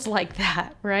it looked like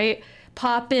that, right?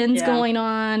 Pop-ins going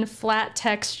on, flat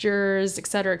textures,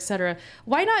 etc.,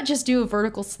 why not just do a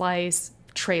vertical slice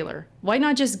trailer? Why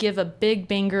not just give a big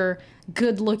banger,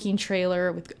 good-looking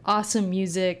trailer with awesome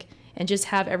music and just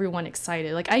have everyone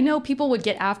excited. Like, I know people would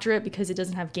get after it because it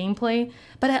doesn't have gameplay,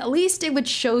 but at least it would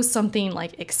show something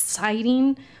like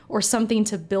exciting or something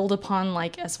to build upon,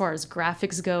 like as far as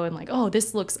graphics go, and like, oh,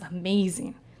 this looks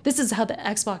amazing. This is how the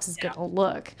Xbox is gonna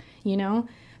look, you know?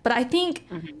 But I think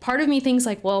part of me thinks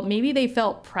like, well, maybe they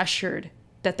felt pressured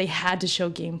that they had to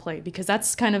show gameplay, because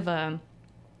that's kind of a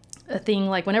thing.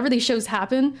 Like, whenever these shows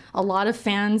happen, a lot of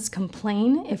fans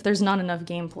complain if there's not enough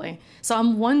gameplay. So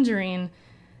I'm wondering,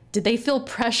 did they feel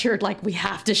pressured like we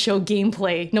have to show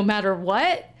gameplay no matter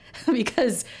what?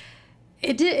 Because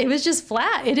it was just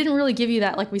flat. It didn't really give you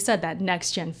that, like we said, that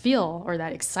next gen feel or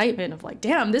that excitement of like,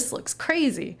 damn, this looks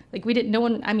crazy. Like, we didn't, no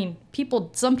one, I mean,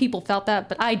 some people felt that,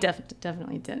 but I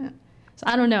definitely didn't. So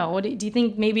I don't know. What do you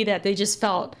think? Maybe that they just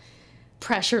felt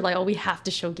pressured, like, oh, we have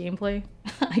to show gameplay,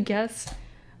 I guess.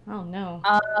 I don't know.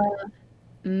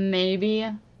 Maybe.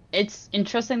 It's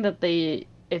interesting that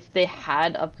if they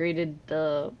had upgraded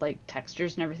the like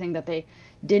textures and everything, that they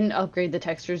didn't upgrade the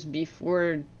textures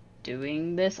before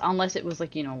doing this, unless it was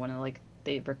like, you know, when like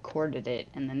they recorded it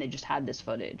and then they just had this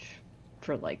footage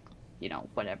for like, you know,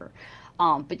 whatever.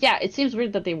 But yeah, it seems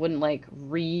weird that they wouldn't like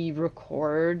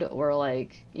re-record or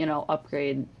like, you know,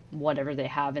 upgrade whatever they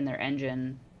have in their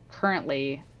engine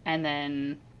currently and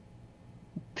then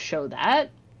show that.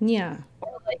 Yeah.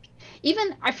 Or like,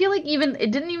 even I feel like even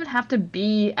it didn't even have to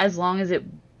be as long as it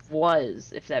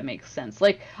was, if that makes sense.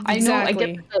 Like, I know I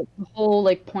get the whole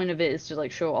like point of it is to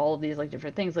like show all of these like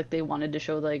different things. Like, they wanted to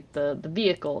show like the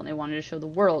vehicle, and they wanted to show the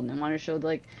world, and they wanted to show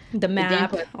like the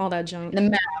map, all that junk, the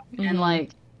map, and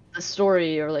like the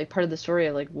story, or like part of the story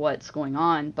of like what's going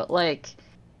on. But like,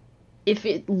 if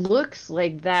it looks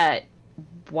like that,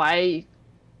 why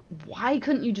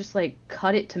couldn't you just like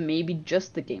cut it to maybe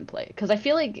just the gameplay? Because I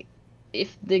feel like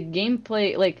if the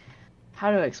gameplay, like,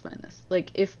 how do I explain this?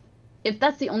 Like, if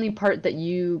that's the only part that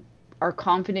you are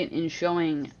confident in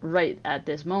showing right at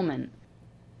this moment,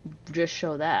 just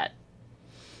show that,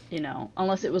 you know,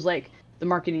 unless it was like the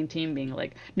marketing team being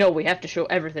like, no, we have to show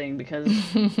everything because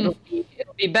it'll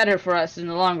be better for us in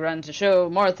the long run to show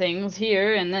more things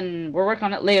here, and then we'll work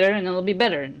on it later and it'll be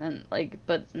better. And then like,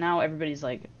 but now everybody's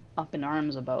like up in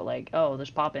arms about like, oh,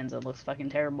 there's pop-ins that looks fucking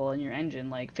terrible in your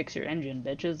engine, like fix your engine,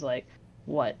 bitches. Like,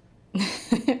 what?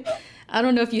 I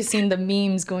don't know if you've seen the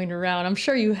memes going around. I'm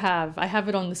sure you have. I have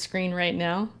it on the screen right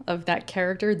now of that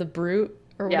character, the Brute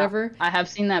or whatever. I have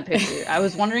seen that picture. I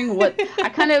was wondering what I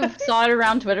kind of saw it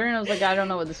around Twitter, and I was like, I don't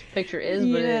know what this picture is,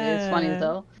 but it's funny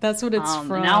though. That's what it's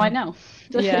from. Now I know.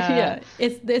 Yeah.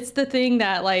 It's the thing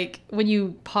that like when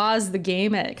you pause the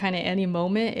game at kind of any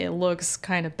moment, it looks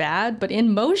kind of bad, but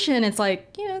in motion it's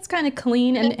like, you know, it's kind of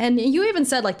clean. And you even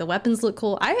said like the weapons look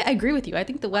cool. I agree with you. I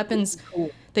think the weapons,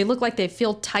 they look like they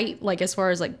feel tight, like as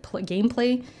far as like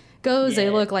gameplay goes. They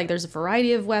look like there's a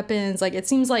variety of weapons. Like, it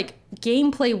seems like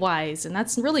gameplay wise, and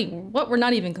that's really what we're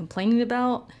not even complaining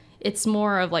about. It's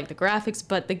more of like the graphics,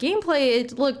 but the gameplay,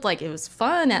 it looked like it was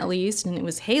fun at least, and it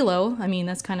was Halo. I mean,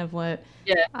 that's kind of what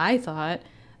I thought.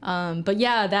 But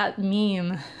yeah, that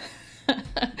meme,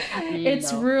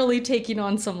 it's really taking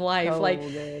on some life. Like,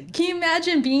 can you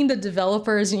imagine being the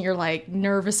developers and you're like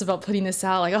nervous about putting this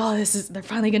out? Like, oh, they're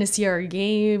finally gonna see our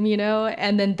game, you know?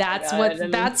 And then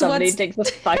somebody takes a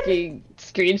fucking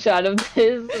screenshot of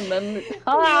this, and then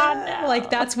no. Like,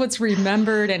 that's what's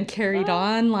remembered and carried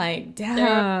on. Like,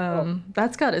 damn,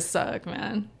 that's gotta suck,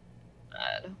 man.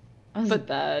 But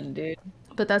bad, dude.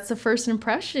 But that's the first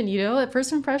impression, you know?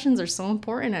 First impressions are so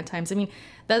important at times. I mean,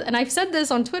 and I've said this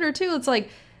on Twitter too. It's like,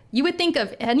 you would think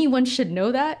if anyone should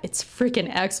know that, it's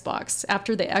freaking Xbox.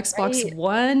 After the Xbox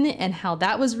One and how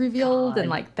that was revealed, and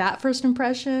like that first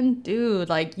impression, dude,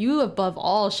 like, you above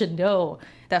all should know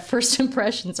that first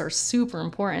impressions are super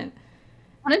important.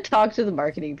 I want to talk to the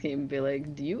marketing team and be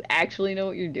like, do you actually know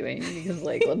what you're doing? Because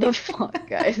like, what the fuck,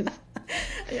 guys?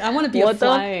 I want to be a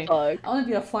fly. I want to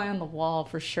be a fly on the wall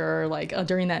for sure. Like,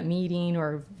 during that meeting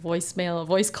or voice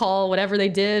call, whatever they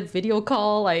did, video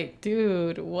call. Like,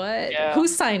 dude, what? Yeah. Who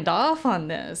signed off on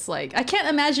this? Like, I can't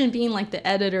imagine being like the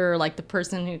editor, or like the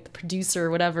producer or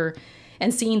whatever,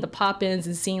 and seeing the pop-ins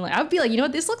and seeing like, I would be like, you know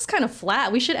what? This looks kind of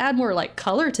flat. We should add more like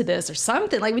color to this or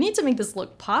something. Like, we need to make this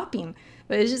look popping.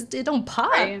 But it don't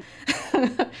pop. Right.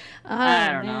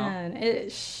 I don't know.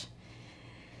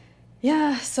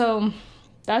 Yeah, so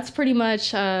that's pretty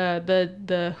much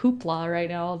the hoopla right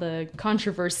now, the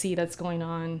controversy that's going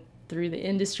on through the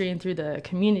industry and through the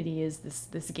community is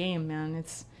this game, man.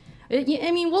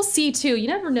 I mean, we'll see too. You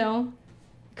never know.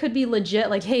 It could be legit.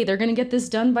 Like, hey, they're gonna get this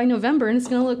done by November and it's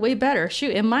gonna look way better.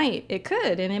 Shoot, it might. It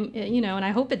could, and you know, and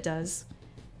I hope it does.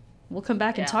 We'll come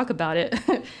back and talk about it.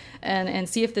 and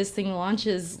see if this thing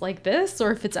launches like this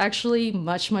or if it's actually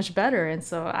much, much better. And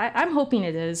so I'm hoping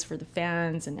it is for the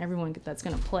fans and everyone that's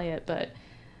going to play it. But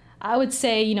I would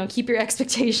say, you know, keep your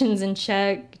expectations in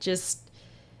check. Just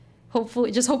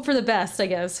hopefully, just hope for the best, I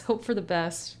guess. Hope for the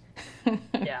best.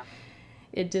 Yeah.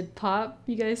 It did pop,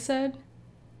 you guys said?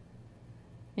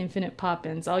 Infinite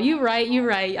pop-ins. Oh, you right.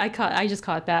 I just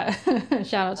caught that.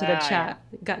 Shout out to the chat.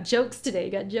 Yeah. Got jokes today.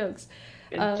 Got jokes.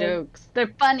 Good jokes.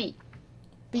 They're funny.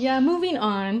 But yeah, moving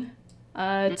on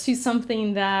to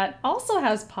something that also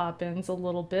has pop-ins a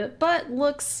little bit, but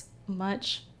looks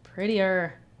much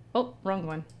prettier. Oh, wrong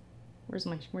one. Where's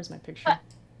my picture?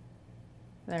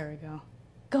 There we go.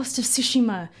 Ghost of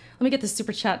Tsushima. Let me get the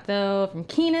super chat though from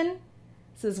Keenan. It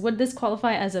says, would this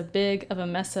qualify as a big of a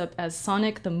mess up as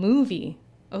Sonic the movie?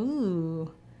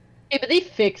 Ooh. Hey, but they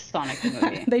fixed Sonic the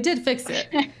movie. They did fix it.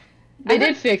 They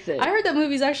did fix it. I heard that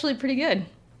movie's actually pretty good.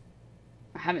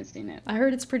 I haven't seen it. I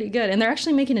heard it's pretty good. And they're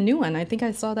actually making a new one. I think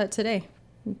I saw that today.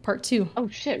 Part 2. Oh,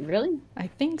 shit, really? I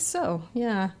think so,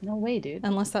 yeah. No way, dude.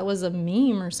 Unless that was a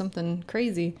meme or something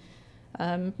crazy.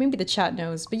 Maybe the chat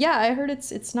knows. But yeah, I heard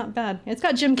it's not bad. It's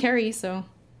got Jim Carrey, so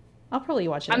I'll probably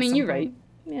watch it at some point. You're right.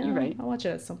 Yeah, you're right. I'll watch it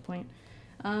at some point.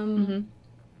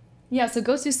 Yeah, so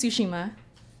Ghost of Tsushima.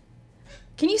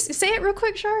 Can you say it real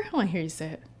quick, Char? I want to hear you say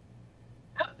it.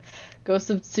 Ghost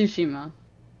of Tsushima.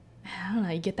 I don't know.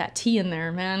 You get that T in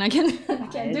there, man. I can't do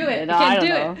it. No, I can't do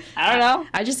do it. it. I don't know.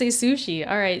 I just say sushi.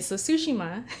 All right, so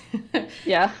Tsushima.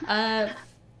 Yeah.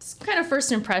 Kind of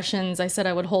first impressions. I said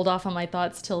I would hold off on my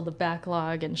thoughts till the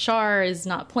backlog, and Char is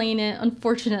not playing it,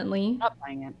 unfortunately. Not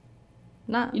playing it.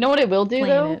 Not. You know what it will do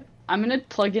though? It. I'm gonna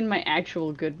plug in my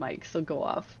actual good mic, so go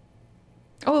off.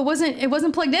 Oh, it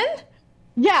wasn't plugged in?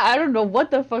 Yeah, I don't know what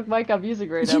the fuck mic I'm using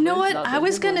right now. You know what? I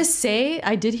was gonna say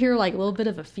I did hear like a little bit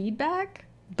of a feedback,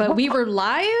 but we were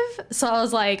live, so I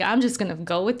was like, I'm just gonna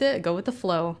go with it, go with the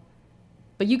flow.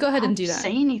 But you go ahead and do that.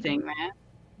 Say anything, man.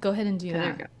 Go ahead and do that.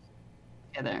 There you go.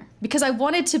 Yeah, there. Because I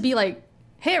wanted to be like,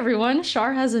 hey everyone,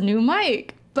 Char has a new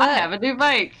mic. But I have a new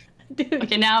mic. Dude.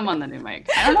 Okay, now I'm on the new mic.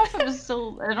 I don't know if it was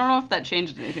still. I don't know if that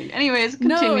changed anything. Anyways,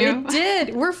 continue. No, it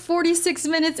did. We're 46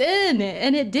 minutes in,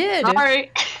 and it did.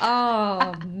 Sorry.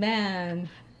 Oh man.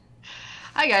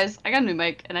 Hi guys, I got a new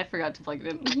mic and I forgot to plug it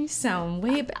in. You sound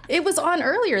way bad. It was on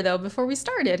earlier though, before we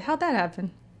started. How'd that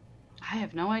happen? I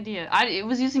have no idea. It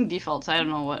was using defaults. I don't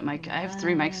know what mic. I have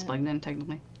 3 mics plugged in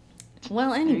technically.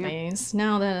 Well, anyways,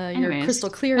 now that you're crystal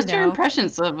clear what's now. your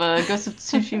impressions of Ghost of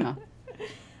Tsushima?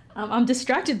 I'm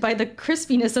distracted by the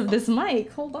crispiness of this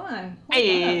mic. Hold on.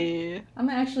 Hey. I'm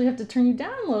gonna actually have to turn you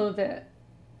down a little bit.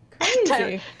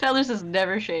 Crazy. Tyler says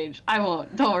never change. I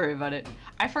won't. Don't worry about it.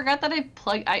 I forgot that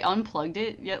I unplugged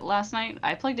it last night.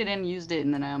 I plugged it in, used it,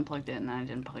 and then I unplugged it, and then I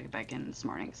didn't plug it back in this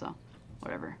morning. So,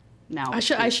 whatever. Now I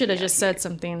should have just said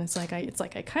something. It's like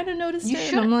I kind of noticed you it.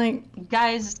 Should. And I'm like,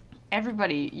 guys.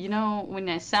 Everybody, you know, when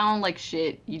I sound like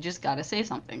shit, you just gotta say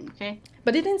something, okay?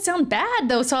 But it didn't sound bad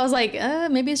though, so I was like,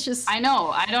 maybe it's just. I know.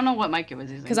 I don't know what mic it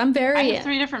was using. Because I'm very. I have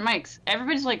 3 different mics.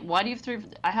 Everybody's like, why do you have 3?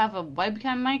 I have a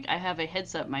webcam mic, I have a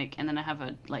headset mic, and then I have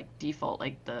a default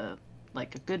a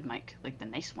good mic, like the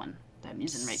nice one that I'm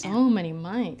using right now. So many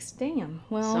mics, damn.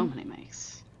 Well. So many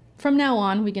mics. From now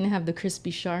on, we're gonna have the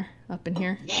crispy Char up in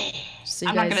here. Yeah. So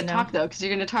I'm not gonna talk though, because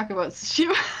you're gonna talk about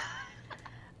Tsushima.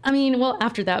 I mean, well,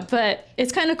 after that, but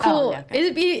it's kind of cool. Oh, yeah,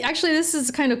 okay. This is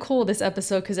kind of cool, this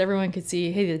episode, because everyone could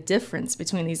see, hey, the difference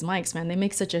between these mics, man. They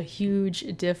make such a huge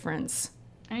difference.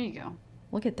 There you go.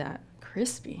 Look at that.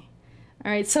 Crispy.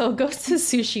 All right, so Ghost of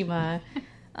Tsushima.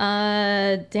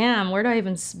 Damn, where do I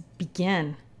even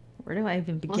begin?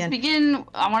 Let's begin.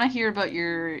 I want to hear about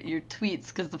your tweets,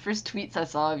 because the first tweets I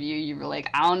saw of you were like,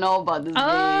 I don't know about this game.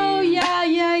 Oh,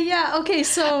 yeah. Okay,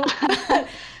 so...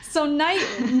 So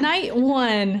night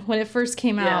 1, when it first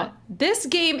came out, this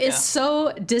game is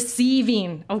so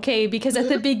deceiving, okay? Because at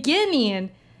the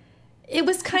beginning, it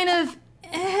was kind of,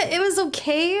 it was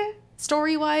okay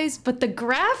story-wise, but the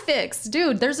graphics,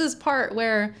 dude, there's this part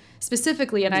where,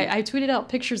 specifically, and I tweeted out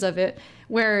pictures of it,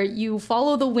 where you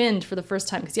follow the wind for the first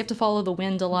time, because you have to follow the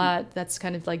wind a lot. That's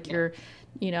kind of like your,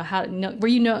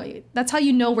 that's how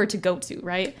you know where to go to,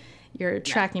 right? You're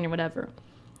tracking or whatever.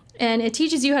 And it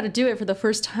teaches you how to do it for the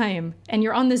first time. And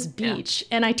you're on this beach.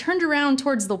 Yeah. And I turned around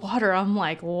towards the water. I'm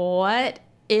like, what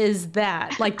is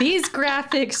that? Like, these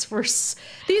graphics were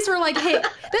like, hey,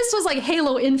 this was like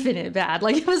Halo Infinite bad.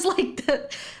 Like, it was like the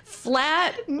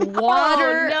flat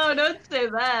water. No, don't say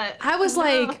that. I was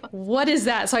like, what is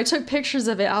that? So I took pictures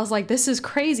of it. I was like, this is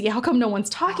crazy. How come no one's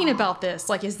talking about this?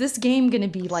 Like, is this game going to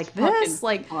be like this?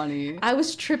 Like, funny. I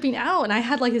was tripping out. And I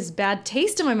had like this bad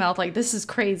taste in my mouth. Like, this is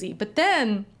crazy. But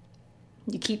then...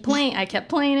 You keep playing. I kept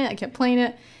playing it. I kept playing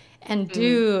it. And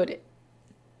dude,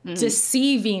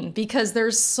 deceiving, because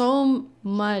there's so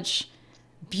much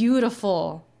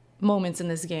beautiful moments in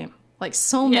this game. Like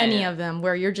so many of them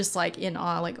where you're just like in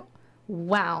awe, like,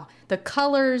 wow, the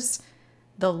colors,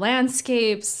 the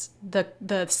landscapes,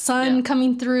 the sun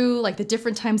coming through, like the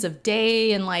different times of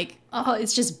day, and like, oh,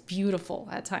 it's just beautiful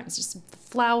at times. Just the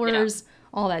flowers,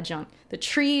 all that junk. The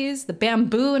trees, the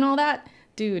bamboo and all that.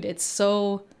 Dude, it's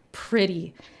so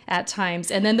pretty at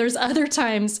times. And then there's other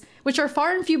times, which are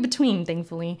far and few between,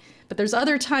 thankfully, but there's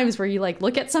other times where you like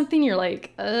look at something, you're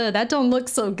like, that don't look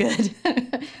so good.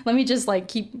 Let me just like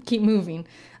keep moving.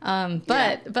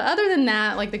 But other than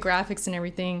that, like the graphics and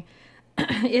everything,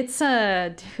 it's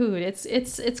dude,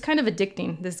 it's kind of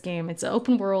addicting, this game. It's an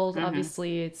open world,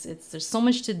 obviously. It's there's so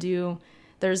much to do.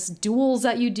 There's duels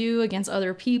that you do against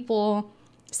other people,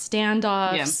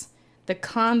 standoffs, the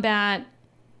combat.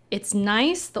 It's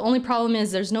nice. The only problem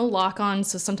is there's no lock-on,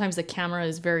 so sometimes the camera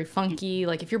is very funky.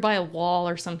 Like if you're by a wall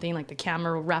or something, like the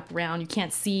camera will wrap around. You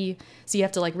can't see, so you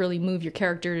have to like really move your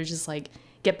character to just like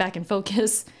get back in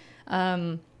focus.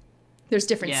 There's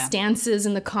different stances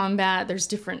in the combat. There's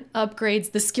different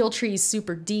upgrades. The skill tree is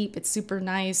super deep. It's super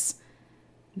nice.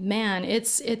 Man,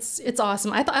 it's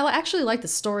awesome. I actually like the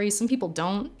story. Some people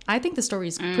don't. I think the story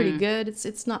is pretty good.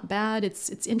 It's not bad.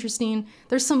 It's interesting.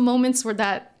 There's some moments where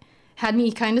that had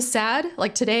me kind of sad.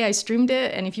 Like today I streamed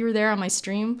it, and if you were there on my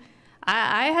stream,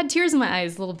 I had tears in my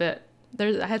eyes a little bit.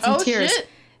 I had some tears. Shit.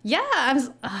 Yeah,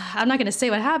 I'm not gonna say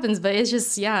what happens, but it's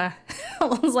just, I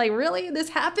was like, really? This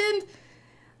happened?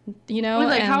 You know? Wait,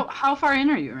 like how far in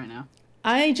are you right now?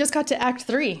 I just got to Act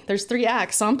 3. There's 3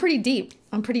 acts, so I'm pretty deep.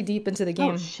 I'm pretty deep into the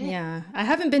game. Oh, shit. Yeah. I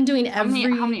haven't been doing How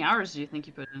many hours do you think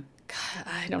you put in? God,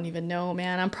 I don't even know,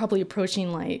 man. I'm probably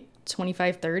approaching like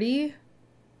 25, 30.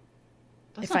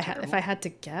 If I had to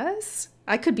guess,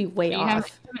 I could be way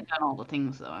off. You haven't done all the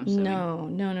things though. I'm assuming.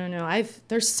 No.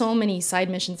 There's so many side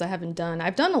missions I haven't done.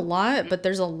 I've done a lot, but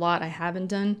there's a lot I haven't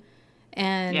done,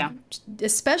 and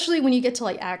especially when you get to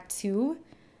like Act 2,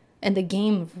 and the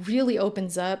game really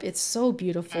opens up. It's so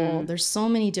beautiful. There's so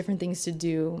many different things to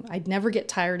do. I'd never get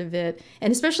tired of it,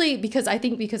 and especially because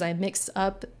I mix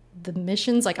up the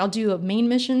missions. Like I'll do main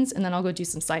missions, and then I'll go do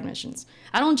some side missions.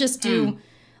 I don't just do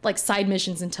like side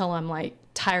missions until I'm like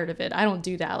tired of it. I don't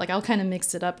do that. Like I'll kind of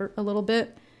mix it up a little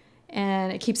bit,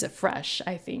 and it keeps it fresh,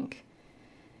 I think.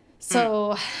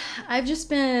 So I've just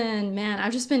been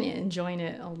enjoying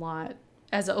it a lot.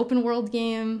 As an open world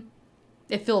game,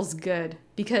 it feels good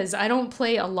because I don't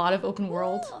play a lot of open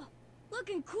world.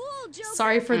 Looking cool, Joker.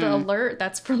 Sorry for the alert.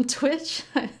 That's from Twitch.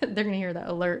 They're gonna hear that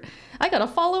alert. I got a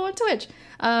follow on Twitch.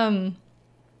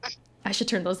 I should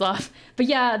turn those off. But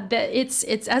yeah, it's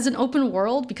as an open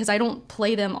world, because I don't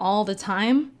play them all the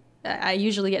time. I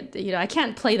usually get, I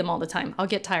can't play them all the time. I'll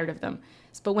get tired of them.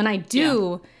 But when I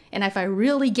do, and if I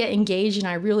really get engaged and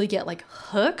I really get like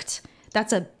hooked,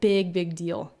 that's a big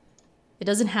deal. It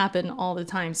doesn't happen all the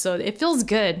time. So it feels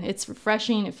good. It's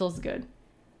refreshing. It feels good.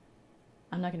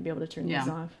 I'm not going to be able to turn these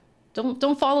off.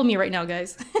 Don't follow me right now,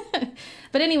 guys.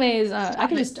 But anyways, I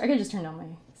can just turn down my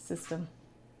system.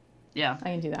 Yeah. I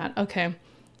can do that. Okay.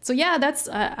 So yeah, that's,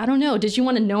 I don't know. Did you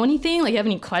want to know anything? Like, you have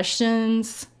any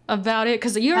questions about it?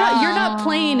 Because you're not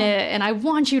playing it, and I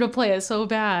want you to play it so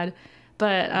bad.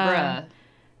 But, bruh,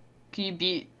 do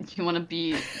you want to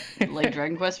beat, like,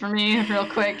 Dragon Quest for me real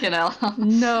quick, and I'll...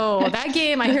 No, that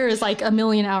game I hear is like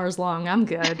 1,000,000 hours long. I'm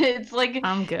good. I'm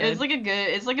good. It's like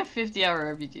a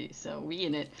 50-hour RPG, so we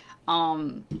in it.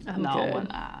 I'm good.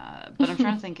 But I'm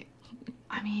trying to think,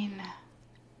 I mean...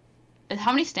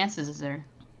 How many stances is there?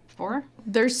 4?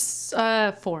 There's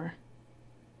 4.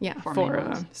 Yeah, 4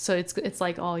 of them. So it's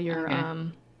like all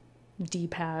your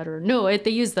D-pad, or no,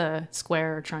 they use the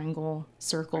square, triangle,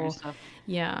 circle.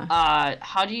 Yeah.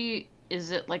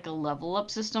 Is it like a level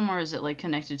up system, or is it like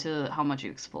connected to how much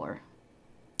you explore?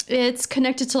 It's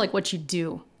connected to like what you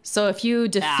do. So if you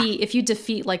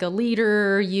defeat like a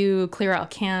leader, you clear out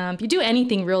camp, you do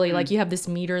anything really, like you have this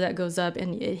meter that goes up,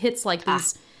 and it hits like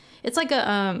these. It's like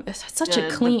it's such a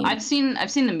clean. I've seen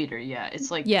the meter. Yeah,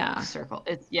 it's like a circle.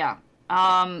 It's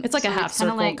it's like a half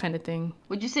circle kind of thing.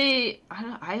 Would you say?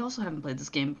 I also haven't played this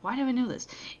game. Why do I know this?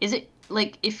 Is it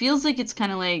like, it feels like it's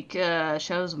kind of like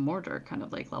Shadows of Mordor, kind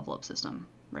of like level up system,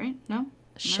 right? No.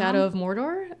 Shadow of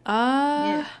Mordor?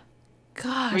 Yeah.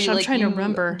 Gosh, I'm trying to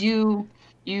remember. You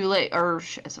like, or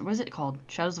what is it called?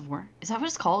 Shadows of War? Is that what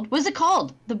it's called? What is it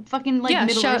called? The fucking like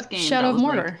Middle Earth game. Shadow of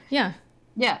Mordor. Like, yeah.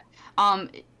 Yeah.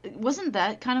 Wasn't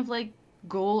that kind of like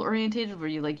goal orientated, where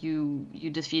you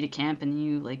defeat a camp and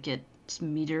you like get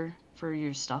meter for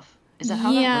your stuff? Is that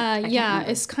how that Yeah, works? I can't yeah,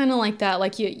 remember. it's kind of like that.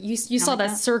 Like you saw like that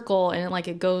that? circle, and like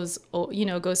it goes,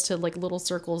 goes to like little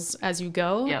circles as you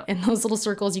go, Yep. and those little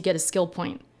circles you get a skill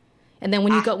point, and then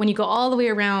when you go all the way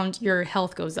around, your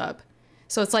health goes up.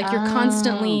 So it's like you're Oh,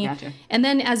 constantly, gotcha. and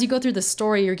then as you go through the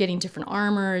story, you're getting different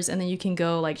armors, and then you can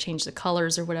go like change the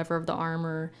colors or whatever of the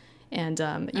armor, and you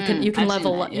can I've seen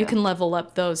level that, you yeah. can level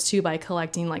up those too by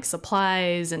collecting like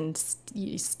supplies and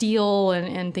steel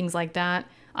and things like that,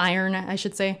 iron I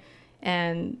should say,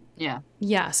 and Yeah.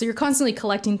 yeah, so you're constantly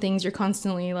collecting things, you're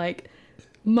constantly like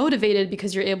motivated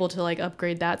because you're able to like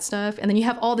upgrade that stuff, and then you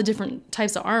have all the different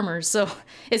types of armors, so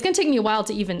it's gonna take me a while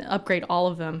to even upgrade all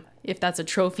of them if that's a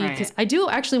trophy, because Right. I do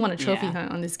actually want a trophy Yeah.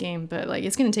 hunt on this game, but like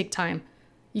it's gonna take time.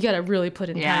 You gotta really put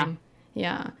in Yeah. time.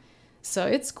 Yeah, so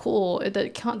it's cool.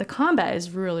 The combat is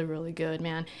really really good,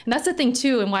 man, and that's the thing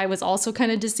too, and why it was also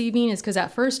kind of deceiving is because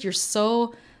at first you're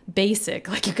so basic,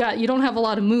 like you don't have a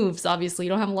lot of moves, obviously you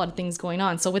don't have a lot of things going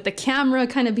on, so with the camera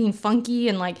kind of being funky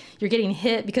and like you're getting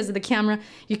hit because of the camera,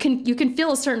 you can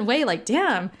feel a certain way, like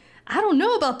damn, I don't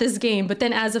know about this game. But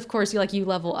then as of course you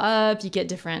level up, you get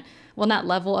different, well, not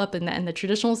level up in the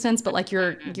traditional sense, but like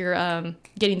you're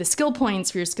getting the skill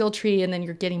points for your skill tree, and then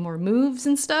you're getting more moves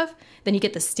and stuff, then you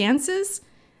get the stances.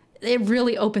 It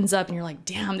really opens up and you're like,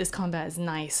 damn, this combat is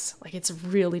nice, like it's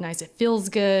really nice, it feels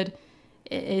good.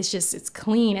 It's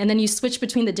clean, and then you switch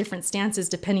between the different stances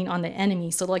depending on the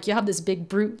enemy. So like you have this big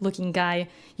brute looking guy,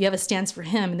 you have a stance for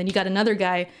him, and then you got another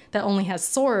guy that only has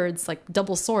swords, like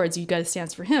double swords, you got a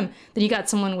stance for him. Then you got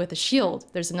someone with a shield,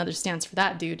 there's another stance for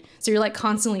that dude. So you're like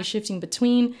constantly shifting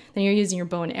between, then you're using your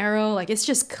bow and arrow. Like it's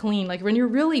just clean, like when you're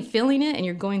really feeling it and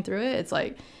you're going through it, it's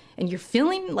like, and you're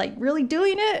feeling like really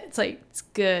doing it, it's like, it's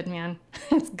good, man.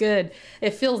 It's good,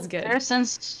 it feels good. Is there a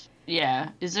sense, yeah,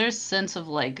 is there a sense of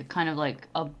like kind of like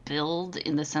a build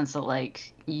in the sense that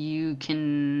like you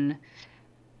can,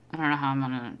 I don't know how I'm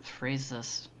gonna phrase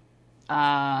this,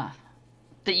 that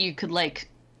you could like,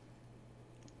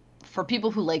 for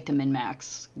people who like to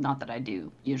min-max, not that I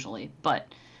do usually,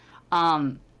 but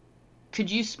could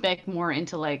you spec more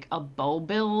into like a bow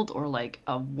build or like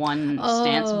a one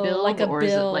stance build, like a or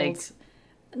build. is it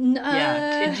like,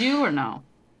 yeah, could you or no?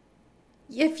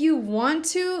 If you want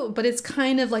to, but it's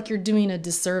kind of like you're doing a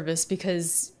disservice,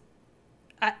 because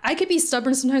I could be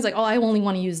stubborn sometimes, like, oh, I only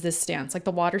want to use this stance. Like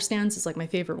the water stance is like my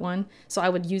favorite one, so I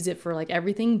would use it for like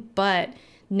everything. But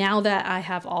now that I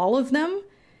have all of them,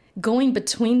 going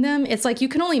between them, it's like you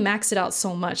can only max it out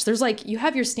so much. There's like, you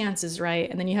have your stances, right?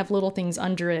 And then you have little things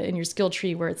under it in your skill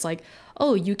tree where it's like,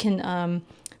 oh, you can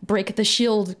break the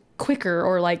shield quicker,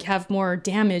 or like have more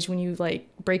damage when you like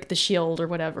break the shield or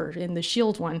whatever in the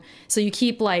shield one. So you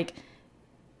keep like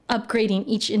upgrading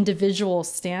each individual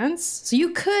stance. So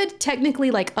you could technically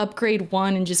like upgrade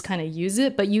one and just kind of use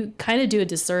it, but you kind of do a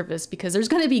disservice, because there's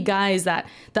going to be guys that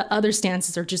the other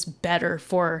stances are just better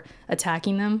for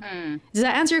attacking them. Does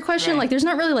that answer your question? Right. Like there's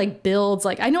not really like builds,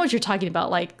 like I know what you're talking about,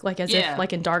 like as Yeah. if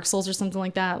like in Dark Souls or something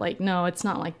like that. Like no, it's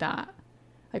not like that.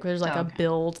 Like there's like a Okay.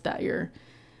 build that you're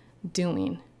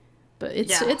doing. But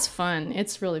Yeah. it's fun.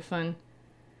 It's really fun.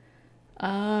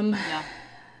 Yeah.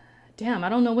 Damn, I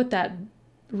don't know what that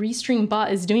restream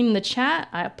bot is doing in the chat.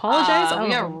 I apologize. I don't We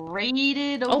know. got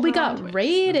raided. Oh, we over on got Twitch.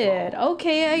 raided.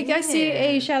 Okay, I see.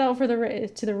 Hey, Yeah. shout out for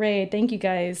to the raid. Thank you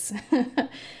guys.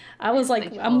 I was like,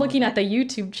 Thank you I'm all. looking at the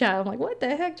YouTube chat. I'm like, what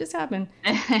the heck just happened?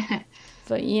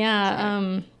 But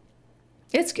yeah,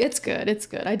 it's good. It's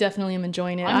good. I definitely am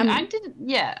enjoying it. I did.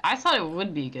 Yeah, I thought it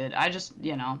would be good. I just,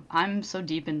 I'm so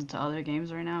deep into other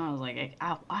games right now. I was like,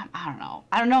 I don't know.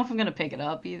 I don't know if I'm gonna pick it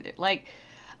up either. Like,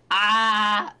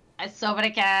 it's so many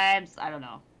games. I don't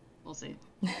know. We'll see.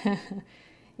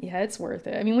 Yeah, it's worth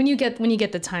it. I mean, when you get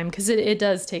the time, because it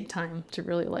does take time to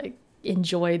really like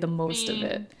enjoy the most of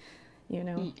it. You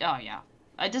know. Oh yeah.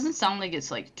 It doesn't sound like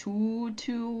it's like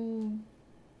too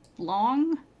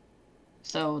long.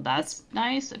 So that's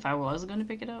nice if I was gonna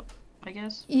pick it up, I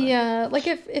guess. But, Yeah, like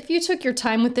if you took your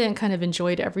time with it and kind of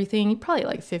enjoyed everything, probably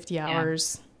like 50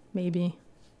 hours, maybe.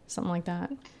 Something like that.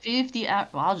 50 hours.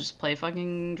 Well, I'll just play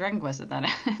fucking Dragon Quest at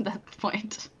that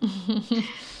point.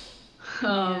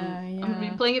 I'm gonna be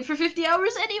playing it for 50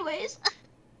 hours anyways.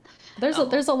 There's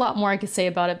a lot more I could say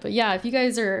about it, but yeah, if you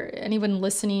guys are anyone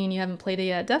listening and you haven't played it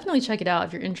yet, definitely check it out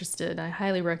if you're interested. I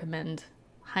highly recommend.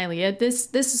 Highly.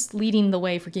 This is leading the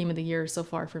way for Game of the Year so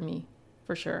far for me,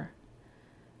 for sure.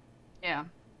 Yeah.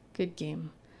 Good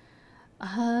game.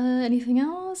 Anything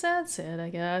else? That's it, I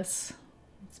guess.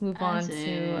 Let's move on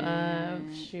to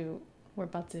shoot. We're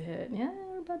about to hit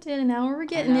an hour. We're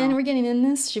getting in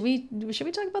this. Should we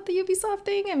talk about the Ubisoft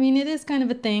thing? I mean, it is kind of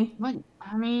a thing. What?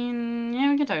 I mean, yeah,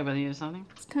 we can talk about you or something.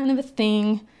 It's kind of a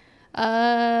thing.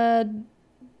 Uh,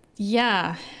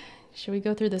 yeah. Should we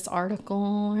go through this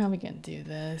article? How are we gonna do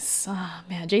this? Oh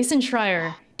man, Jason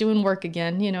Schreier doing work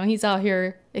again. You know, he's out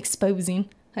here exposing,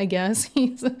 I guess.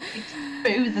 He's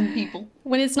Exposing people.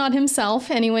 when it's not himself.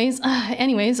 He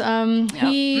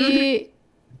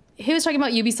was talking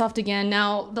about Ubisoft again.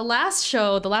 Now, the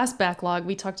last backlog,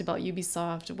 we talked about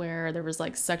Ubisoft where there was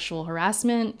like sexual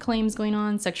harassment claims going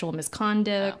on, sexual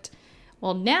misconduct. Yeah.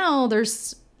 Well, now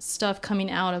there's stuff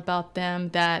coming out about them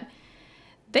that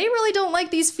they really don't like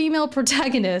these female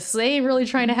protagonists. They ain't really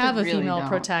trying to have a really female don't.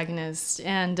 protagonist.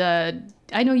 And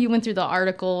I know you went through the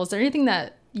article. Is there anything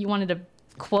that you wanted to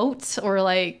quote or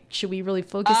like, should we really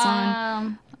focus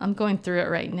on? I'm going through it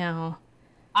right now.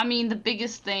 I mean, the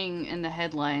biggest thing in the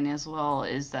headline as well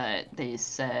is that they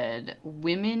said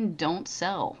women don't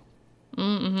sell,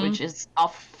 which is a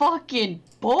fucking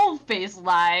bold-faced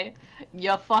lie.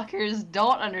 You fuckers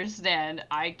don't understand.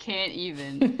 I can't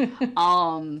even.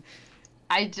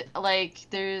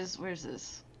 Where's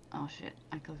this? Oh shit!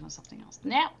 I clicked on something else.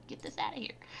 Now get this out of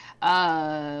here.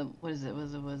 What is it?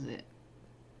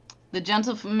 The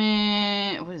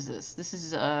gentleman, what is this? This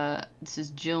is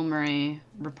Jill Murray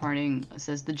reporting. It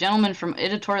says, the gentleman from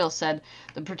editorial said,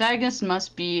 the protagonist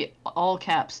must be, all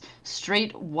caps,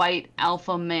 straight, white,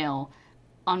 alpha male,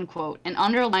 unquote, and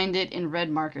underlined it in red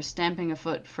marker, stamping a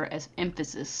foot for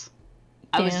emphasis.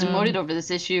 I was demoted over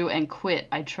this issue and quit.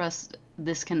 I trust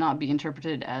this cannot be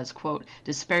interpreted as, quote,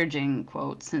 disparaging,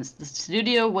 quote, since the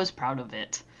studio was proud of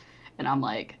it. And I'm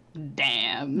like,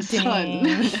 damn.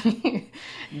 Son.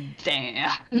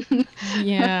 Damn.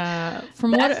 Yeah.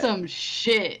 That's some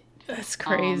shit. That's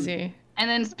crazy. And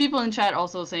then people in chat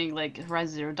also saying, like,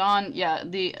 Horizon Zero Dawn. Yeah,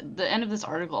 the end of this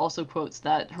article also quotes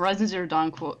that Horizon Zero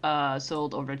Dawn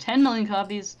sold over 10 million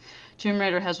copies. Tomb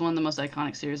Raider has one of the most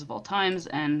iconic series of all times,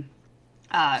 and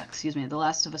The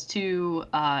Last of Us 2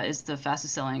 is the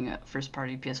fastest selling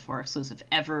first-party PS4 exclusive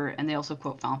ever, and they also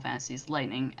quote Final Fantasy's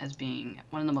Lightning as being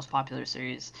one of the most popular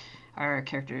series, or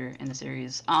character in the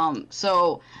series.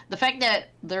 So the fact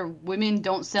that their women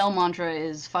don't sell mantra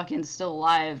is fucking still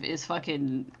alive is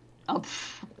fucking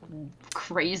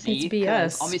crazy. It's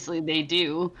BS. Obviously they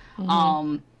do.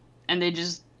 And they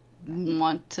just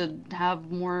want to have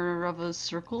more of a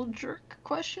circle jerk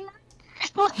question mark?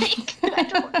 Like, I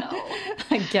don't know.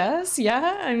 I guess,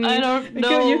 yeah. I mean, I don't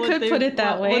know. You could put it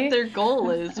that way. What their goal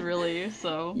is, really.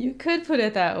 So you could put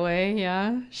it that way,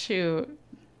 yeah. Shoot.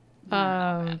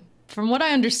 From what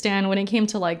I understand, when it came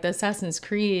to like the Assassin's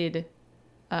Creed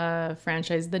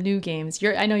franchise, the new games,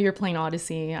 I know you're playing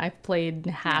Odyssey. I've played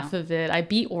half of it. I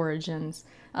beat Origins,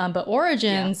 but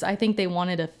Origins, I think they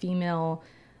wanted a female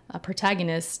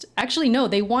protagonist. Actually, no,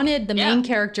 they wanted the main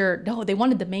character. No, they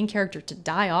wanted the main character to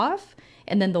die off.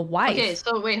 And then the wife. Okay,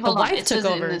 so wait, hold on. It says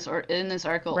over. in this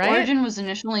article, right? Origin was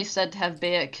initially said to have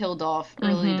Bea killed off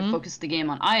early to focus the game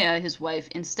on Aya, his wife.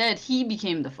 Instead, he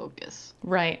became the focus.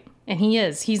 Right, and he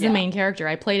is. He's the main character.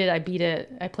 I played it. I beat it.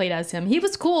 I played as him. He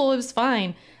was cool. It was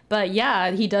fine. But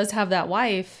yeah, he does have that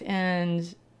wife,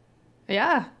 and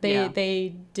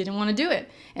they didn't want to do it.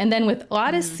 And then with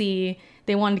Odyssey,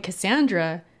 they wanted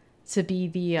Cassandra to be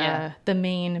the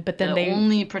main, but then the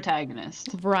only protagonist.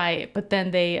 Right, but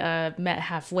then they met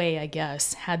halfway, I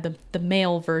guess. Had the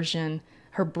male version,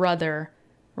 her brother,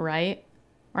 right?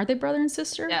 Aren't they brother and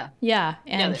sister? Yeah. Yeah,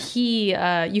 and he,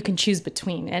 you can choose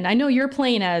between. And I know you're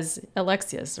playing as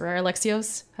Alexios, right?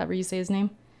 Alexios, however you say his name.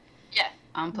 Yeah,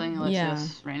 I'm playing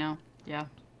Alexios right now. Yeah.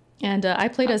 And I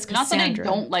played as Cassandra. Not that I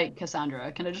don't like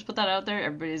Cassandra. Can I just put that out there?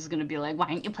 Everybody's gonna be like, "Why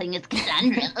aren't you playing as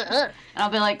Cassandra?" And I'll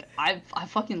be like, "I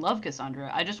fucking love Cassandra.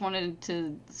 I just wanted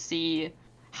to see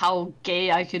how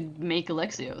gay I could make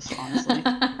Alexios, honestly."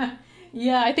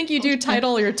 Yeah, I think you do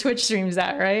title your Twitch streams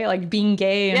that, right? Like being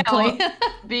gay and playing.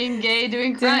 Being gay,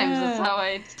 doing crimes. That's how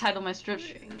I title my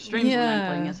streams when I'm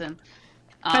playing as him.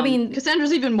 I mean,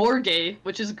 Cassandra's even more gay,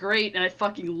 which is great, and I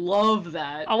fucking love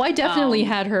that. Oh, I definitely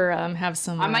had her have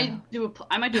some. I might do a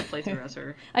playthrough as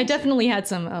her. I definitely had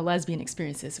some lesbian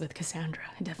experiences with Cassandra.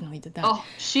 I definitely did that. Oh,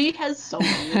 she has so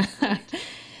many.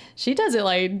 She does it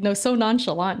like so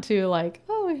nonchalant too. Like,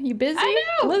 oh, you busy?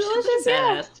 I know.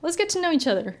 Let's get to know each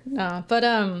other. But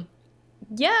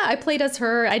yeah, I played as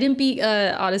her. I didn't beat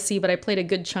Odyssey, but I played a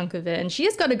good chunk of it, and she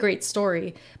has got a great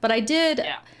story. But I did.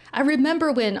 Yeah. I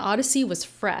remember when Odyssey was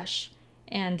fresh,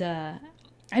 and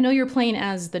I know you're playing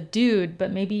as the dude,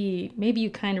 but maybe you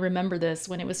kind of remember this.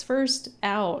 When it was first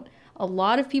out, a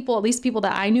lot of people, at least people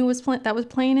that I knew was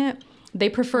playing it, they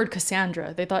preferred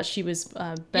Cassandra. They thought she was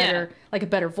better, like a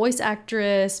better voice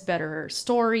actress, better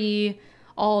story,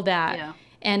 all that. Yeah.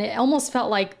 And it almost felt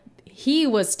like he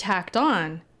was tacked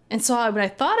on. And so when I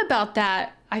thought about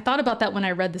that, I thought about that when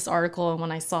I read this article and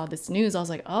when I saw this news. I was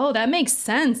like, oh, that makes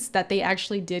sense that they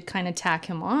actually did kind of tack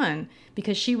him on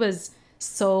because she was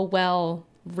so well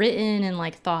written and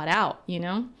like thought out, you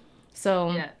know?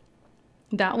 So Yeah.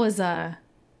 that was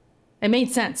it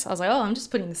made sense. I was like, oh, I'm just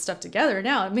putting this stuff together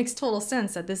now. It makes total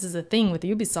sense that this is a thing with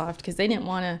Ubisoft because they didn't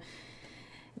want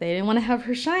to have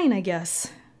her shine, I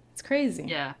guess. It's crazy.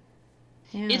 Yeah.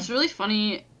 Yeah. It's really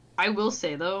funny. I will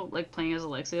say though, like playing as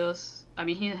Alexios, I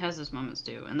mean he has his moments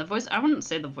too. And the voice, I wouldn't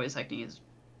say the voice acting is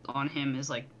on him is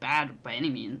like bad by any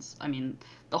means. I mean,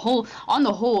 on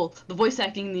the whole, the voice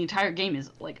acting in the entire game is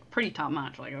like pretty top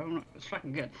notch. Like I don't know, it's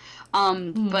fucking good.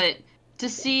 But to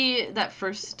see that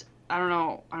first, I don't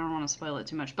know, I don't want to spoil it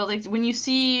too much, but like when you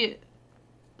see,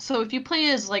 so if you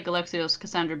play as like Alexios,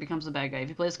 Cassandra becomes the bad guy. If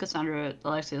you play as Cassandra,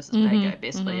 Alexios is the bad guy.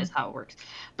 Basically, is how it works.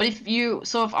 But if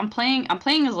I'm playing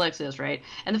as Alexios, right?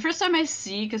 And the first time I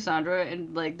see Cassandra,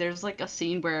 and like there's like a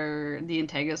scene where the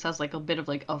antagonist has like a bit of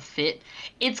like a fit,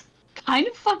 it's kind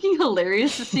of fucking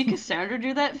hilarious to see Cassandra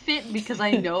do that fit because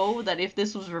I know that if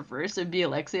this was reversed, it'd be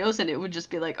Alexios, and it would just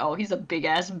be like, oh, he's a big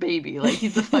ass baby, like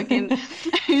he's a fucking,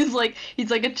 he's like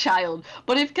a child.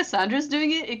 But if Cassandra's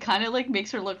doing it, it kind of like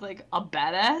makes her look like a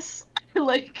badass.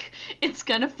 Like it's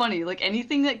kind of funny. Like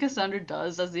anything that Cassandra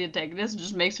does as the antagonist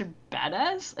just makes her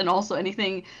badass, and also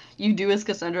anything you do as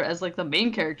Cassandra as like the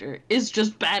main character is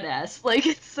just badass. Like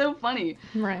it's so funny.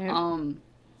 Right.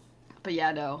 But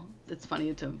yeah, no, it's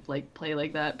funny to like play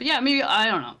like that. But yeah, maybe I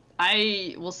don't know.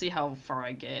 I will see how far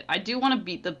I get. I do want to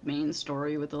beat the main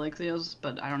story with Alexios,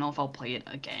 but I don't know if I'll play it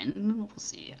again. We'll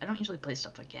see. I don't usually play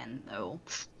stuff again though.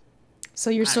 So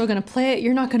you're still gonna play it?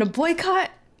 You're not gonna boycott?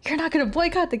 You're not gonna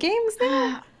boycott the games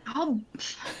now?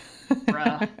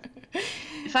 Bruh.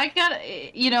 If I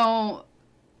got, you know,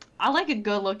 I like a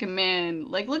good-looking man.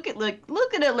 Like look at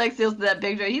Alexios with that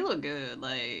picture. He look good.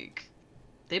 Like.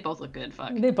 They both look good.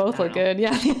 Fuck. They both look good,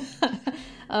 yeah.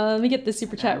 Let me get the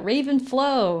super chat.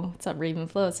 Ravenflow. What's up,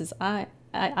 Ravenflow? It says Aya? Is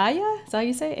that how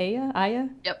you say? Aya?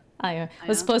 Yep. Aya.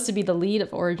 Was supposed to be the lead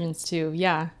of Origins too.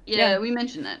 Yeah. Yeah, we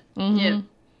mentioned that. Mm-hmm. Yeah.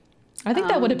 I think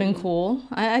that would have been cool.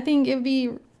 I think it would be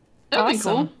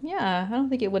awesome. Cool. Yeah. I don't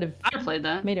think it would have I'd have played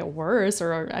that. Made it worse.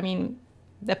 Or, I mean,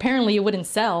 apparently it wouldn't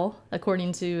sell,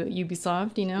 according to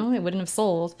Ubisoft, you know? It wouldn't have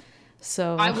sold.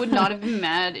 So I would not have been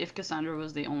mad if Cassandra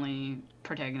was the only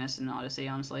protagonist in Odyssey,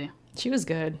 honestly. She was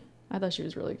good. I thought she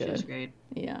was really good. She was great.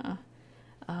 Yeah.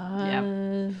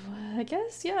 I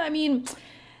guess, yeah. I mean,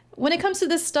 when it comes to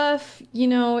this stuff, you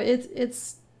know,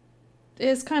 it's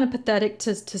kind of pathetic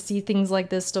to see things like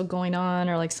this still going on,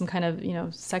 or like some kind of, you know,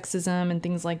 sexism and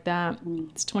things like that.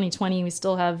 It's 2020. We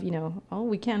still have, you know,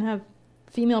 we can't have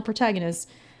female protagonists.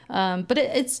 But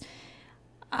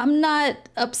I'm not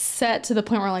upset to the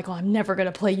point where like, oh, I'm never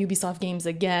going to play Ubisoft games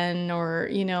again. Or,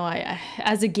 you know, I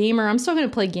as a gamer, I'm still going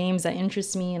to play games that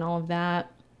interest me and all of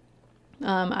that.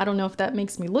 I don't know if that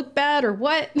makes me look bad or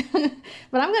what,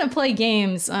 but I'm going to play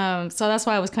games. So that's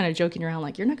why I was kind of joking around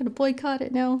like, you're not going to boycott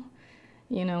it now?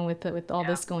 You know, with all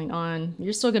this going on,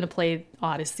 you're still going to play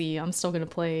Odyssey. I'm still going to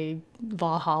play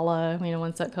Valhalla, you know,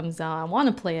 once that comes out. I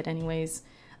want to play it anyways.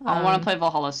 I want to play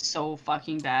Valhalla so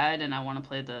fucking bad, and I want to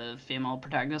play the female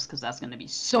protagonist because that's going to be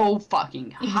so fucking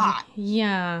hot.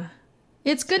 Yeah,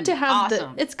 it's good to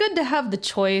have it's good to have the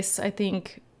choice. I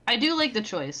think I do like the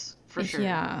choice for sure.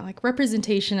 Yeah, like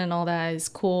representation and all that is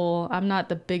cool. I'm not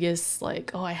the biggest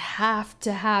like, oh, I have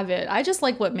to have it. I just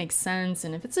like what makes sense,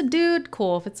 and if it's a dude,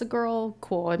 cool. If it's a girl,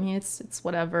 cool. I mean, it's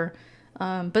whatever.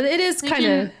 But it is kind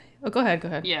of. Oh, go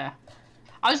ahead. Yeah.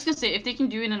 I was gonna say, if they can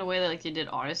do it in a way that like they did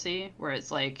Odyssey, where it's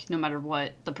like no matter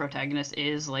what the protagonist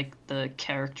is, like the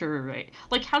character, right?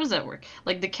 Like how does that work?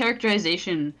 Like the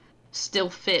characterization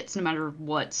still fits no matter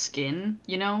what skin,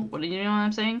 you know? What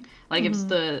I'm saying? Like if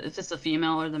it's the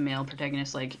female or the male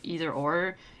protagonist, like either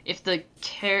or. If the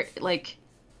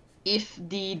if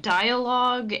the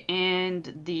dialogue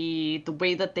and the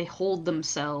way that they hold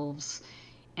themselves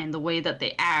and the way that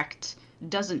they act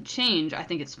doesn't change, I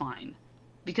think it's fine.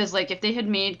 Because like if they had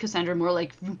made Cassandra more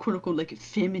like quote unquote like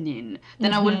feminine,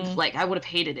 then I would have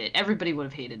hated it. Everybody would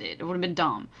have hated it. It would have been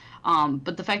dumb.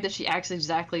 But the fact that she acts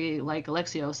exactly like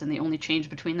Alexios and the only change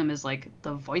between them is like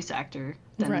the voice actor,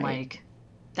 then like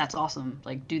that's awesome.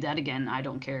 Like do that again. I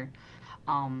don't care.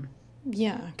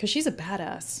 Yeah, because she's a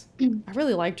badass. I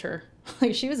really liked her.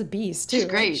 Like she was a beast too. She's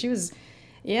great. Like, she was,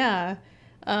 yeah.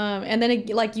 And then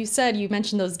like you said, you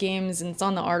mentioned those games, and it's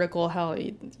on the article how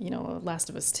you know Last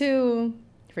of Us 2.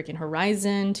 Freaking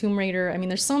Horizon, Tomb Raider. I mean,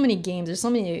 there's so many games. There's so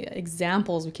many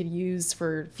examples we could use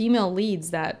for female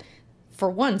leads that, for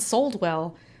one, sold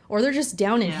well, or they're just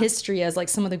down in history as like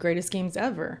some of the greatest games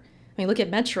ever. I mean, look at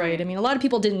Metroid. I mean, a lot of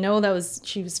people didn't know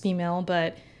she was female,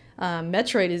 but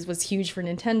Metroid was huge for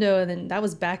Nintendo, and then that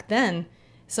was back then.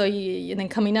 So and then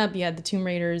coming up, you had the Tomb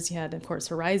Raiders, you had, of course,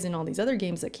 Horizon, all these other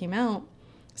games that came out.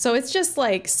 So it's just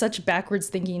like such backwards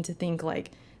thinking to think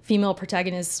like female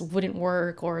protagonists wouldn't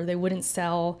work or they wouldn't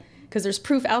sell, because there's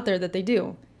proof out there that they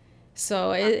do.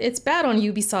 So it's bad on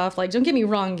Ubisoft. Like, don't get me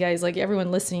wrong, guys. Like, everyone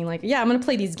listening, like, yeah, I'm going to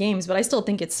play these games, but I still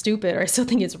think it's stupid, or I still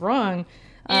think it's wrong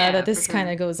that this kind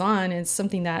of goes on. It's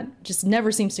something that just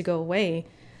never seems to go away.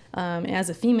 As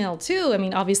a female, too, I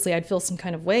mean, obviously I'd feel some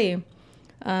kind of way.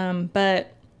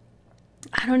 But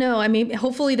I don't know. I mean,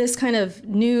 hopefully this kind of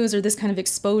news or this kind of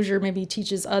exposure maybe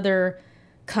teaches other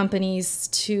companies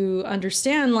to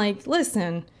understand, like,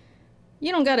 listen,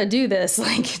 you don't got to do this.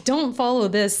 Like, don't follow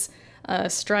this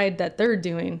stride that they're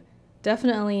doing.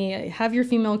 Definitely have your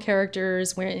female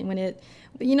characters when it,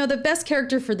 you know, the best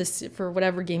character for this, for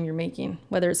whatever game you're making,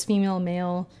 whether it's female,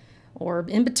 male, or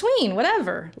in between,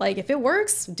 whatever. Like, if it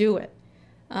works, do it.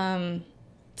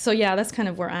 So yeah, that's kind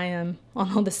of where I am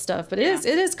on all this stuff. But it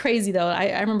is crazy though.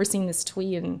 I remember seeing this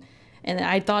tweet and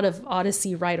I thought of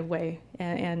Odyssey right away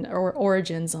or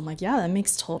Origins. I'm like, yeah, that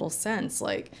makes total sense.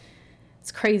 Like,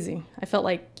 it's crazy. I felt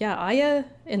like, yeah, Aya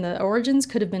in the Origins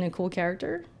could have been a cool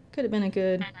character. Could have been a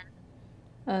good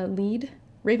lead.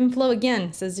 Ravenflow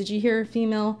again says, did you hear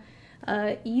female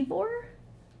Eivor?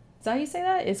 Is that how you say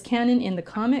that? Is canon in the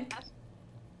comic?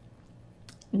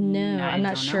 No, I'm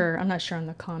not sure. I'm not sure on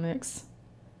the comics.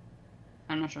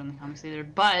 I'm not sure on the comics either,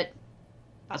 but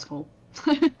that's cool.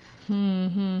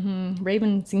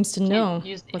 Raven seems to know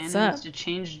what's up. To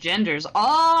change genders.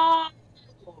 Oh,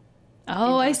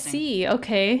 I see.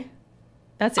 Okay,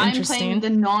 that's interesting. I'm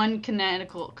playing the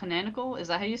non-canonical. Is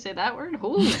that how you say that word?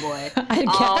 Oh boy. I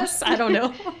guess. I don't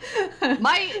know.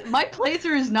 my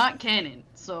playthrough is not canon,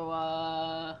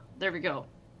 so there we go.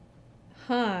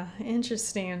 Huh.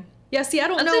 Interesting. Yeah. See, I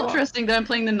don't know. That's interesting that I'm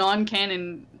playing the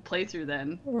non-canon playthrough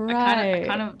then. Right. I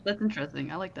kind of that's interesting.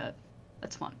 I like that.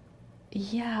 That's fun.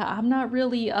 Yeah, I'm not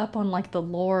really up on like the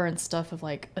lore and stuff of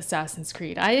like Assassin's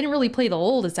Creed. I didn't really play the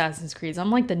old Assassin's Creeds. I'm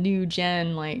like the new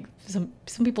gen. Like some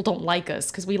people don't like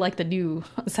us because we like the new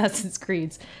Assassin's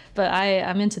Creeds, but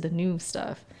I'm into the new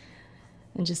stuff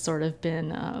and just sort of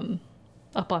been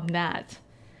up on that.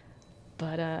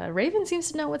 But Raven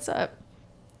seems to know what's up.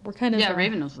 We're kind of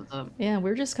Raven knows what's up. Yeah,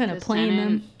 we're just kind of playing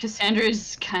them.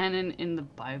 Cassandra's canon in the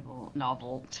Bible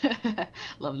novel.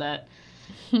 Love that.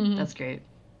 That's great.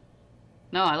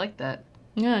 No, I like that.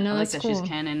 Yeah, no, that's cool. She's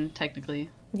canon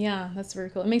technically. Yeah, that's very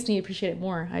cool. It makes me appreciate it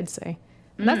more, I'd say.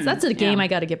 That's a game I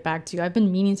got to get back to. I've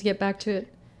been meaning to get back to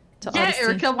it. Odyssey.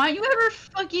 Erica, why you ever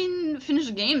fucking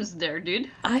finish games there, dude?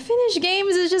 I finish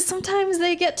games. It's just sometimes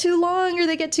they get too long or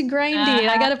they get too grindy.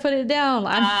 I gotta put it down.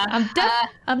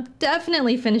 I'm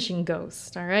definitely finishing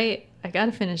Ghost. All right, I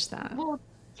gotta finish that. Well,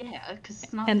 yeah, because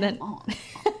it's not that long.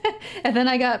 And then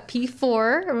I got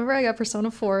P4. Remember, I got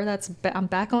Persona 4. I'm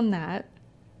back on that.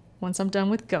 Once I'm done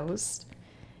with Ghost.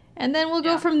 And then we'll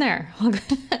go from there.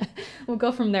 We'll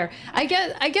go from there. I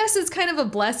guess it's kind of a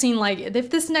blessing. Like,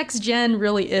 if this next gen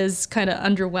really is kind of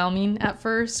underwhelming at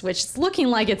first, which it's looking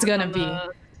like it's gonna be.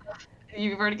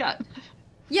 You've already got.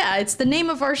 Yeah, it's the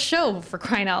name of our show, for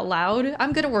crying out loud.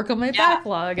 I'm gonna work on my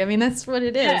backlog. I mean, that's what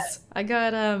it is. Yeah. I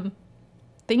got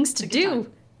things to do.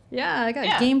 Yeah, I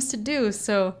got games to do.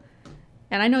 So,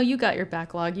 and I know you got your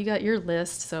backlog. You got your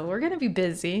list. So we're gonna be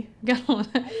busy.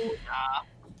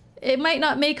 It might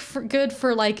not make for good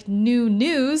for like new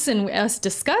news and us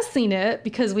discussing it,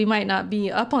 because we might not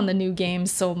be up on the new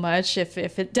games so much if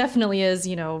it definitely is,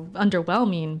 you know,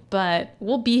 underwhelming. But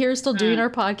we'll be here still doing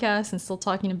our podcast and still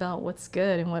talking about what's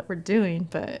good and what we're doing.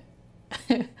 But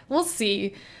we'll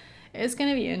see. It's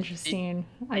going to be interesting,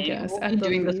 I guess. We'll be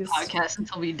doing this podcast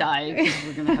until we die, because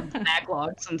we're going to have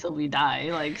backlogs until we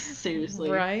die. Like, seriously.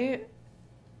 Right?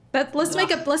 Let's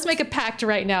make a pact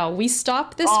right now. We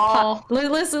stop this.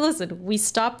 Listen. We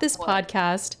stop this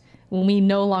podcast when we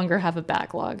no longer have a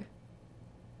backlog.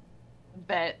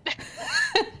 Bet.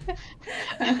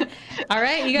 All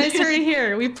right, you guys heard it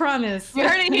here. We promise. You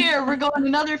heard it here. We're going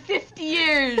another 50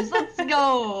 years. Let's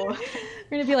go.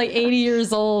 We're gonna be like 80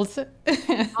 years old. Still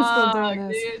doing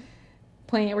this. Dude.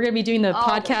 Playing. We're gonna be doing the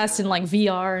podcast in like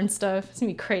VR and stuff. It's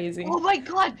gonna be crazy. Oh my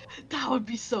god, that would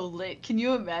be so lit. Can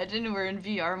you imagine we're in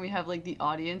VR and we have like the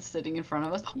audience sitting in front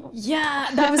of us? Yeah,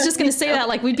 I was just gonna say that.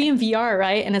 Like, we'd be in VR,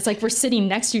 right? And it's like we're sitting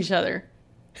next to each other.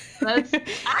 That'd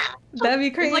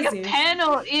be crazy. It's like a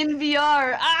panel in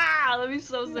VR. That'd be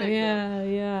so sick.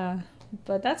 Yeah.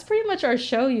 But that's pretty much our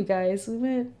show, you guys. We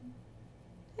went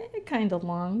kind of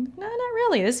long. No, not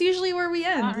really. That's usually where we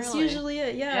end. That's usually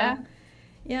it. Yeah,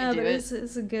 but it's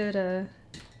a good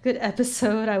good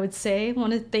episode, I would say. I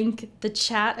want to thank the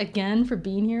chat again for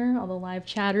being here, all the live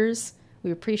chatters.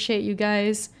 We appreciate you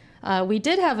guys. We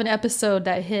did have an episode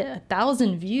that hit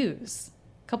 1,000 views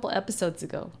a couple episodes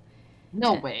ago.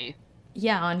 No way.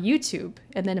 Yeah, on YouTube.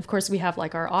 And then of course we have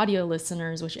like our audio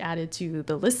listeners, which added to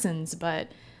the listens,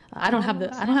 but I don't have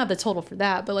the total for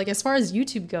that. But like as far as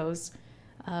YouTube goes,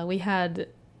 we had a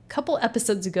couple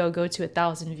episodes ago go to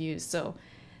 1,000 views. So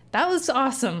that was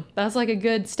awesome. That was like a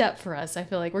good step for us. I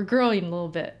feel like we're growing a little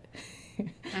bit.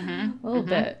 A little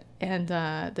bit. And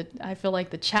I feel like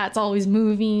the chat's always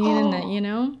moving and you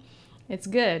know, it's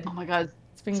good. Oh my god.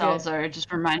 It's been Salazar just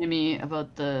reminded me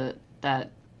about that.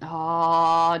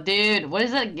 Oh, dude, what is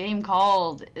that game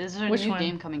called? Is there a Which new one?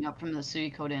 game coming up from the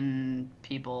Suikoden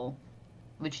people?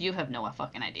 Which you have no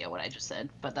fucking idea what I just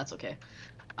said, but that's okay.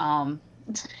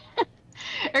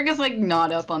 Erica's like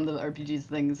not up on the RPGs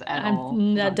things at all.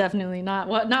 Definitely not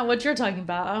what you're talking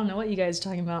about. I don't know what you guys are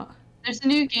talking about. There's a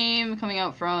new game coming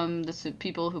out from the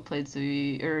people who played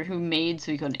who made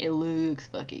Suikoden. It looks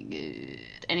fucking good.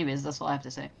 Anyways, that's all I have to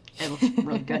say. It looks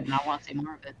really good, and I want to see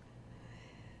more of it.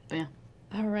 But yeah.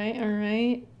 All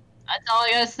right. That's all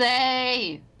I gotta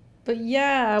say. But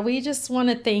yeah, we just want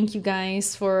to thank you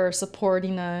guys for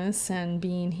supporting us and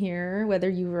being here, whether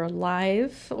you were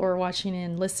live or watching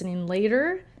and listening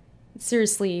later. It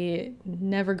seriously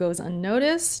never goes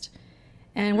unnoticed.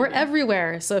 And we're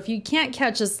everywhere. So if you can't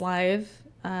catch us live,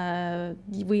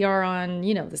 we are on,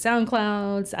 the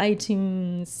SoundClouds,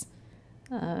 iTunes,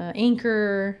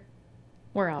 Anchor,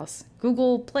 where else?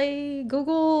 Google Podcasts.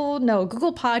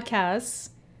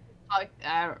 I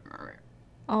don't remember.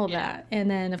 All of that. And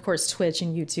then, of course, Twitch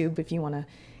and YouTube if you want to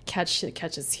catch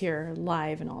us here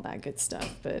live and all that good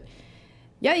stuff. But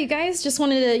yeah, you guys, just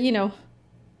wanted to,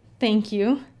 thank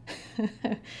you.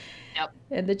 Yep.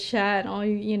 And the chat, all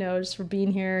just for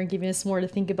being here and giving us more to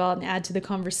think about and add to the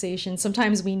conversation.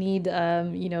 Sometimes we need,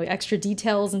 extra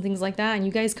details and things like that. And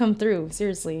you guys come through.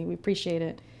 Seriously, we appreciate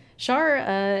it. Shar,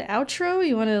 outro,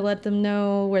 you want to let them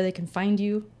know where they can find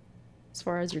you as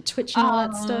far as your Twitch and all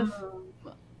that stuff?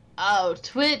 Oh,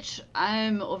 Twitch.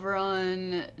 I'm over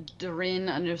on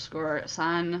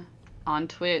Dorin_san on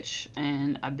Twitch,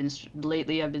 and I've been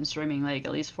streaming like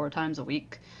at least 4 times a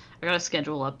week. I got a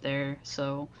schedule up there,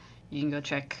 so you can go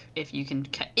check if you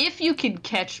can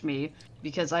catch me,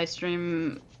 because I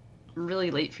stream really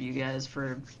late for you guys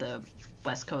for the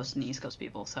West Coast and East Coast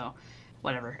people. So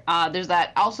whatever. There's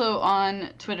that. Also on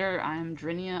Twitter, I'm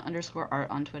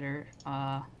Drinia_art on Twitter.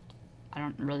 I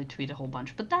don't really tweet a whole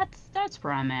bunch, but that's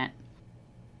where I'm at.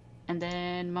 And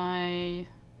then I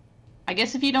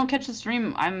guess if you don't catch the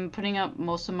stream, I'm putting up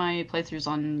most of my playthroughs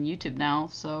on YouTube now,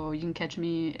 so you can catch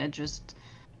me at just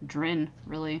Drin,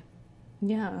 really.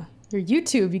 Yeah, your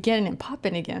YouTube, you're getting it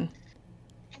popping again.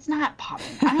 It's not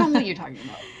popping. I don't know what you're talking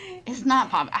about. It's not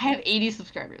popping. I have 80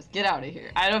 subscribers. Get out of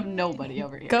here. I have nobody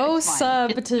over here. Go it's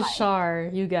sub it's to fine. Shar,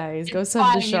 you guys. Go It's sub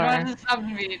fine. to Shar. You don't have to sub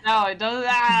to me. No, it doesn't.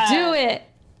 Ah. Do it.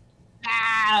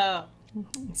 Ah.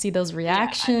 See those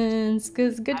reactions.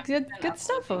 Good been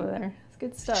stuff over there. It's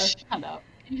good stuff. Shut up.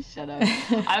 You shut up.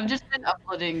 I've just been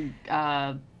uploading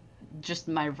just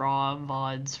my raw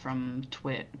VODs from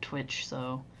Twitch,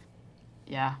 so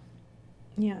yeah.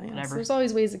 Yeah. So Whatever. there's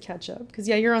always ways to catch up. Because,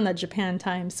 yeah, you're on that Japan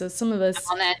time. So some of us,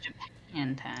 I'm on that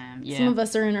Japan time. Yeah. some of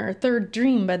us are in our third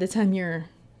dream by the time you're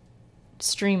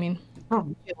streaming. For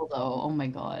real though. Oh my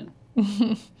god.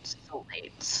 So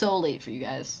late. So late for you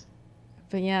guys.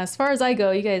 But yeah, as far as I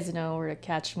go, you guys know where to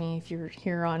catch me. If you're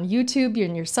here on YouTube,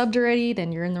 you're subbed already,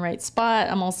 then you're in the right spot.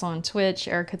 I'm also on Twitch,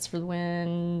 Eric for the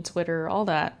Win, Twitter, all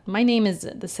that. My name is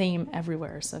the same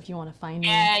everywhere, so if you want to find me,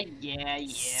 Yeah.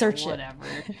 search whatever.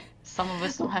 Some of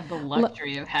us don't have the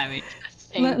luxury of having.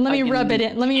 Let me rub it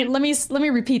in. Let me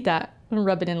repeat that. I'm gonna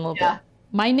rub it in a little bit.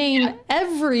 My name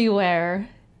everywhere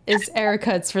is Eric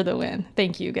for the Win.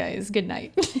 Thank you guys. Good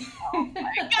night. Oh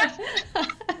my god.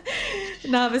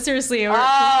 No, but seriously, we're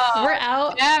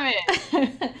out. Damn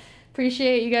it.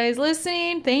 Appreciate you guys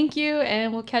listening. Thank you,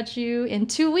 and we'll catch you in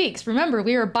 2 weeks. Remember,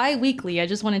 we are bi-weekly. I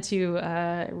just wanted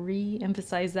to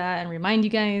re-emphasize that and remind you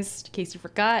guys, in case you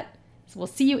forgot. So we'll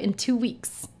see you in 2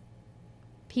 weeks.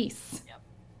 Peace.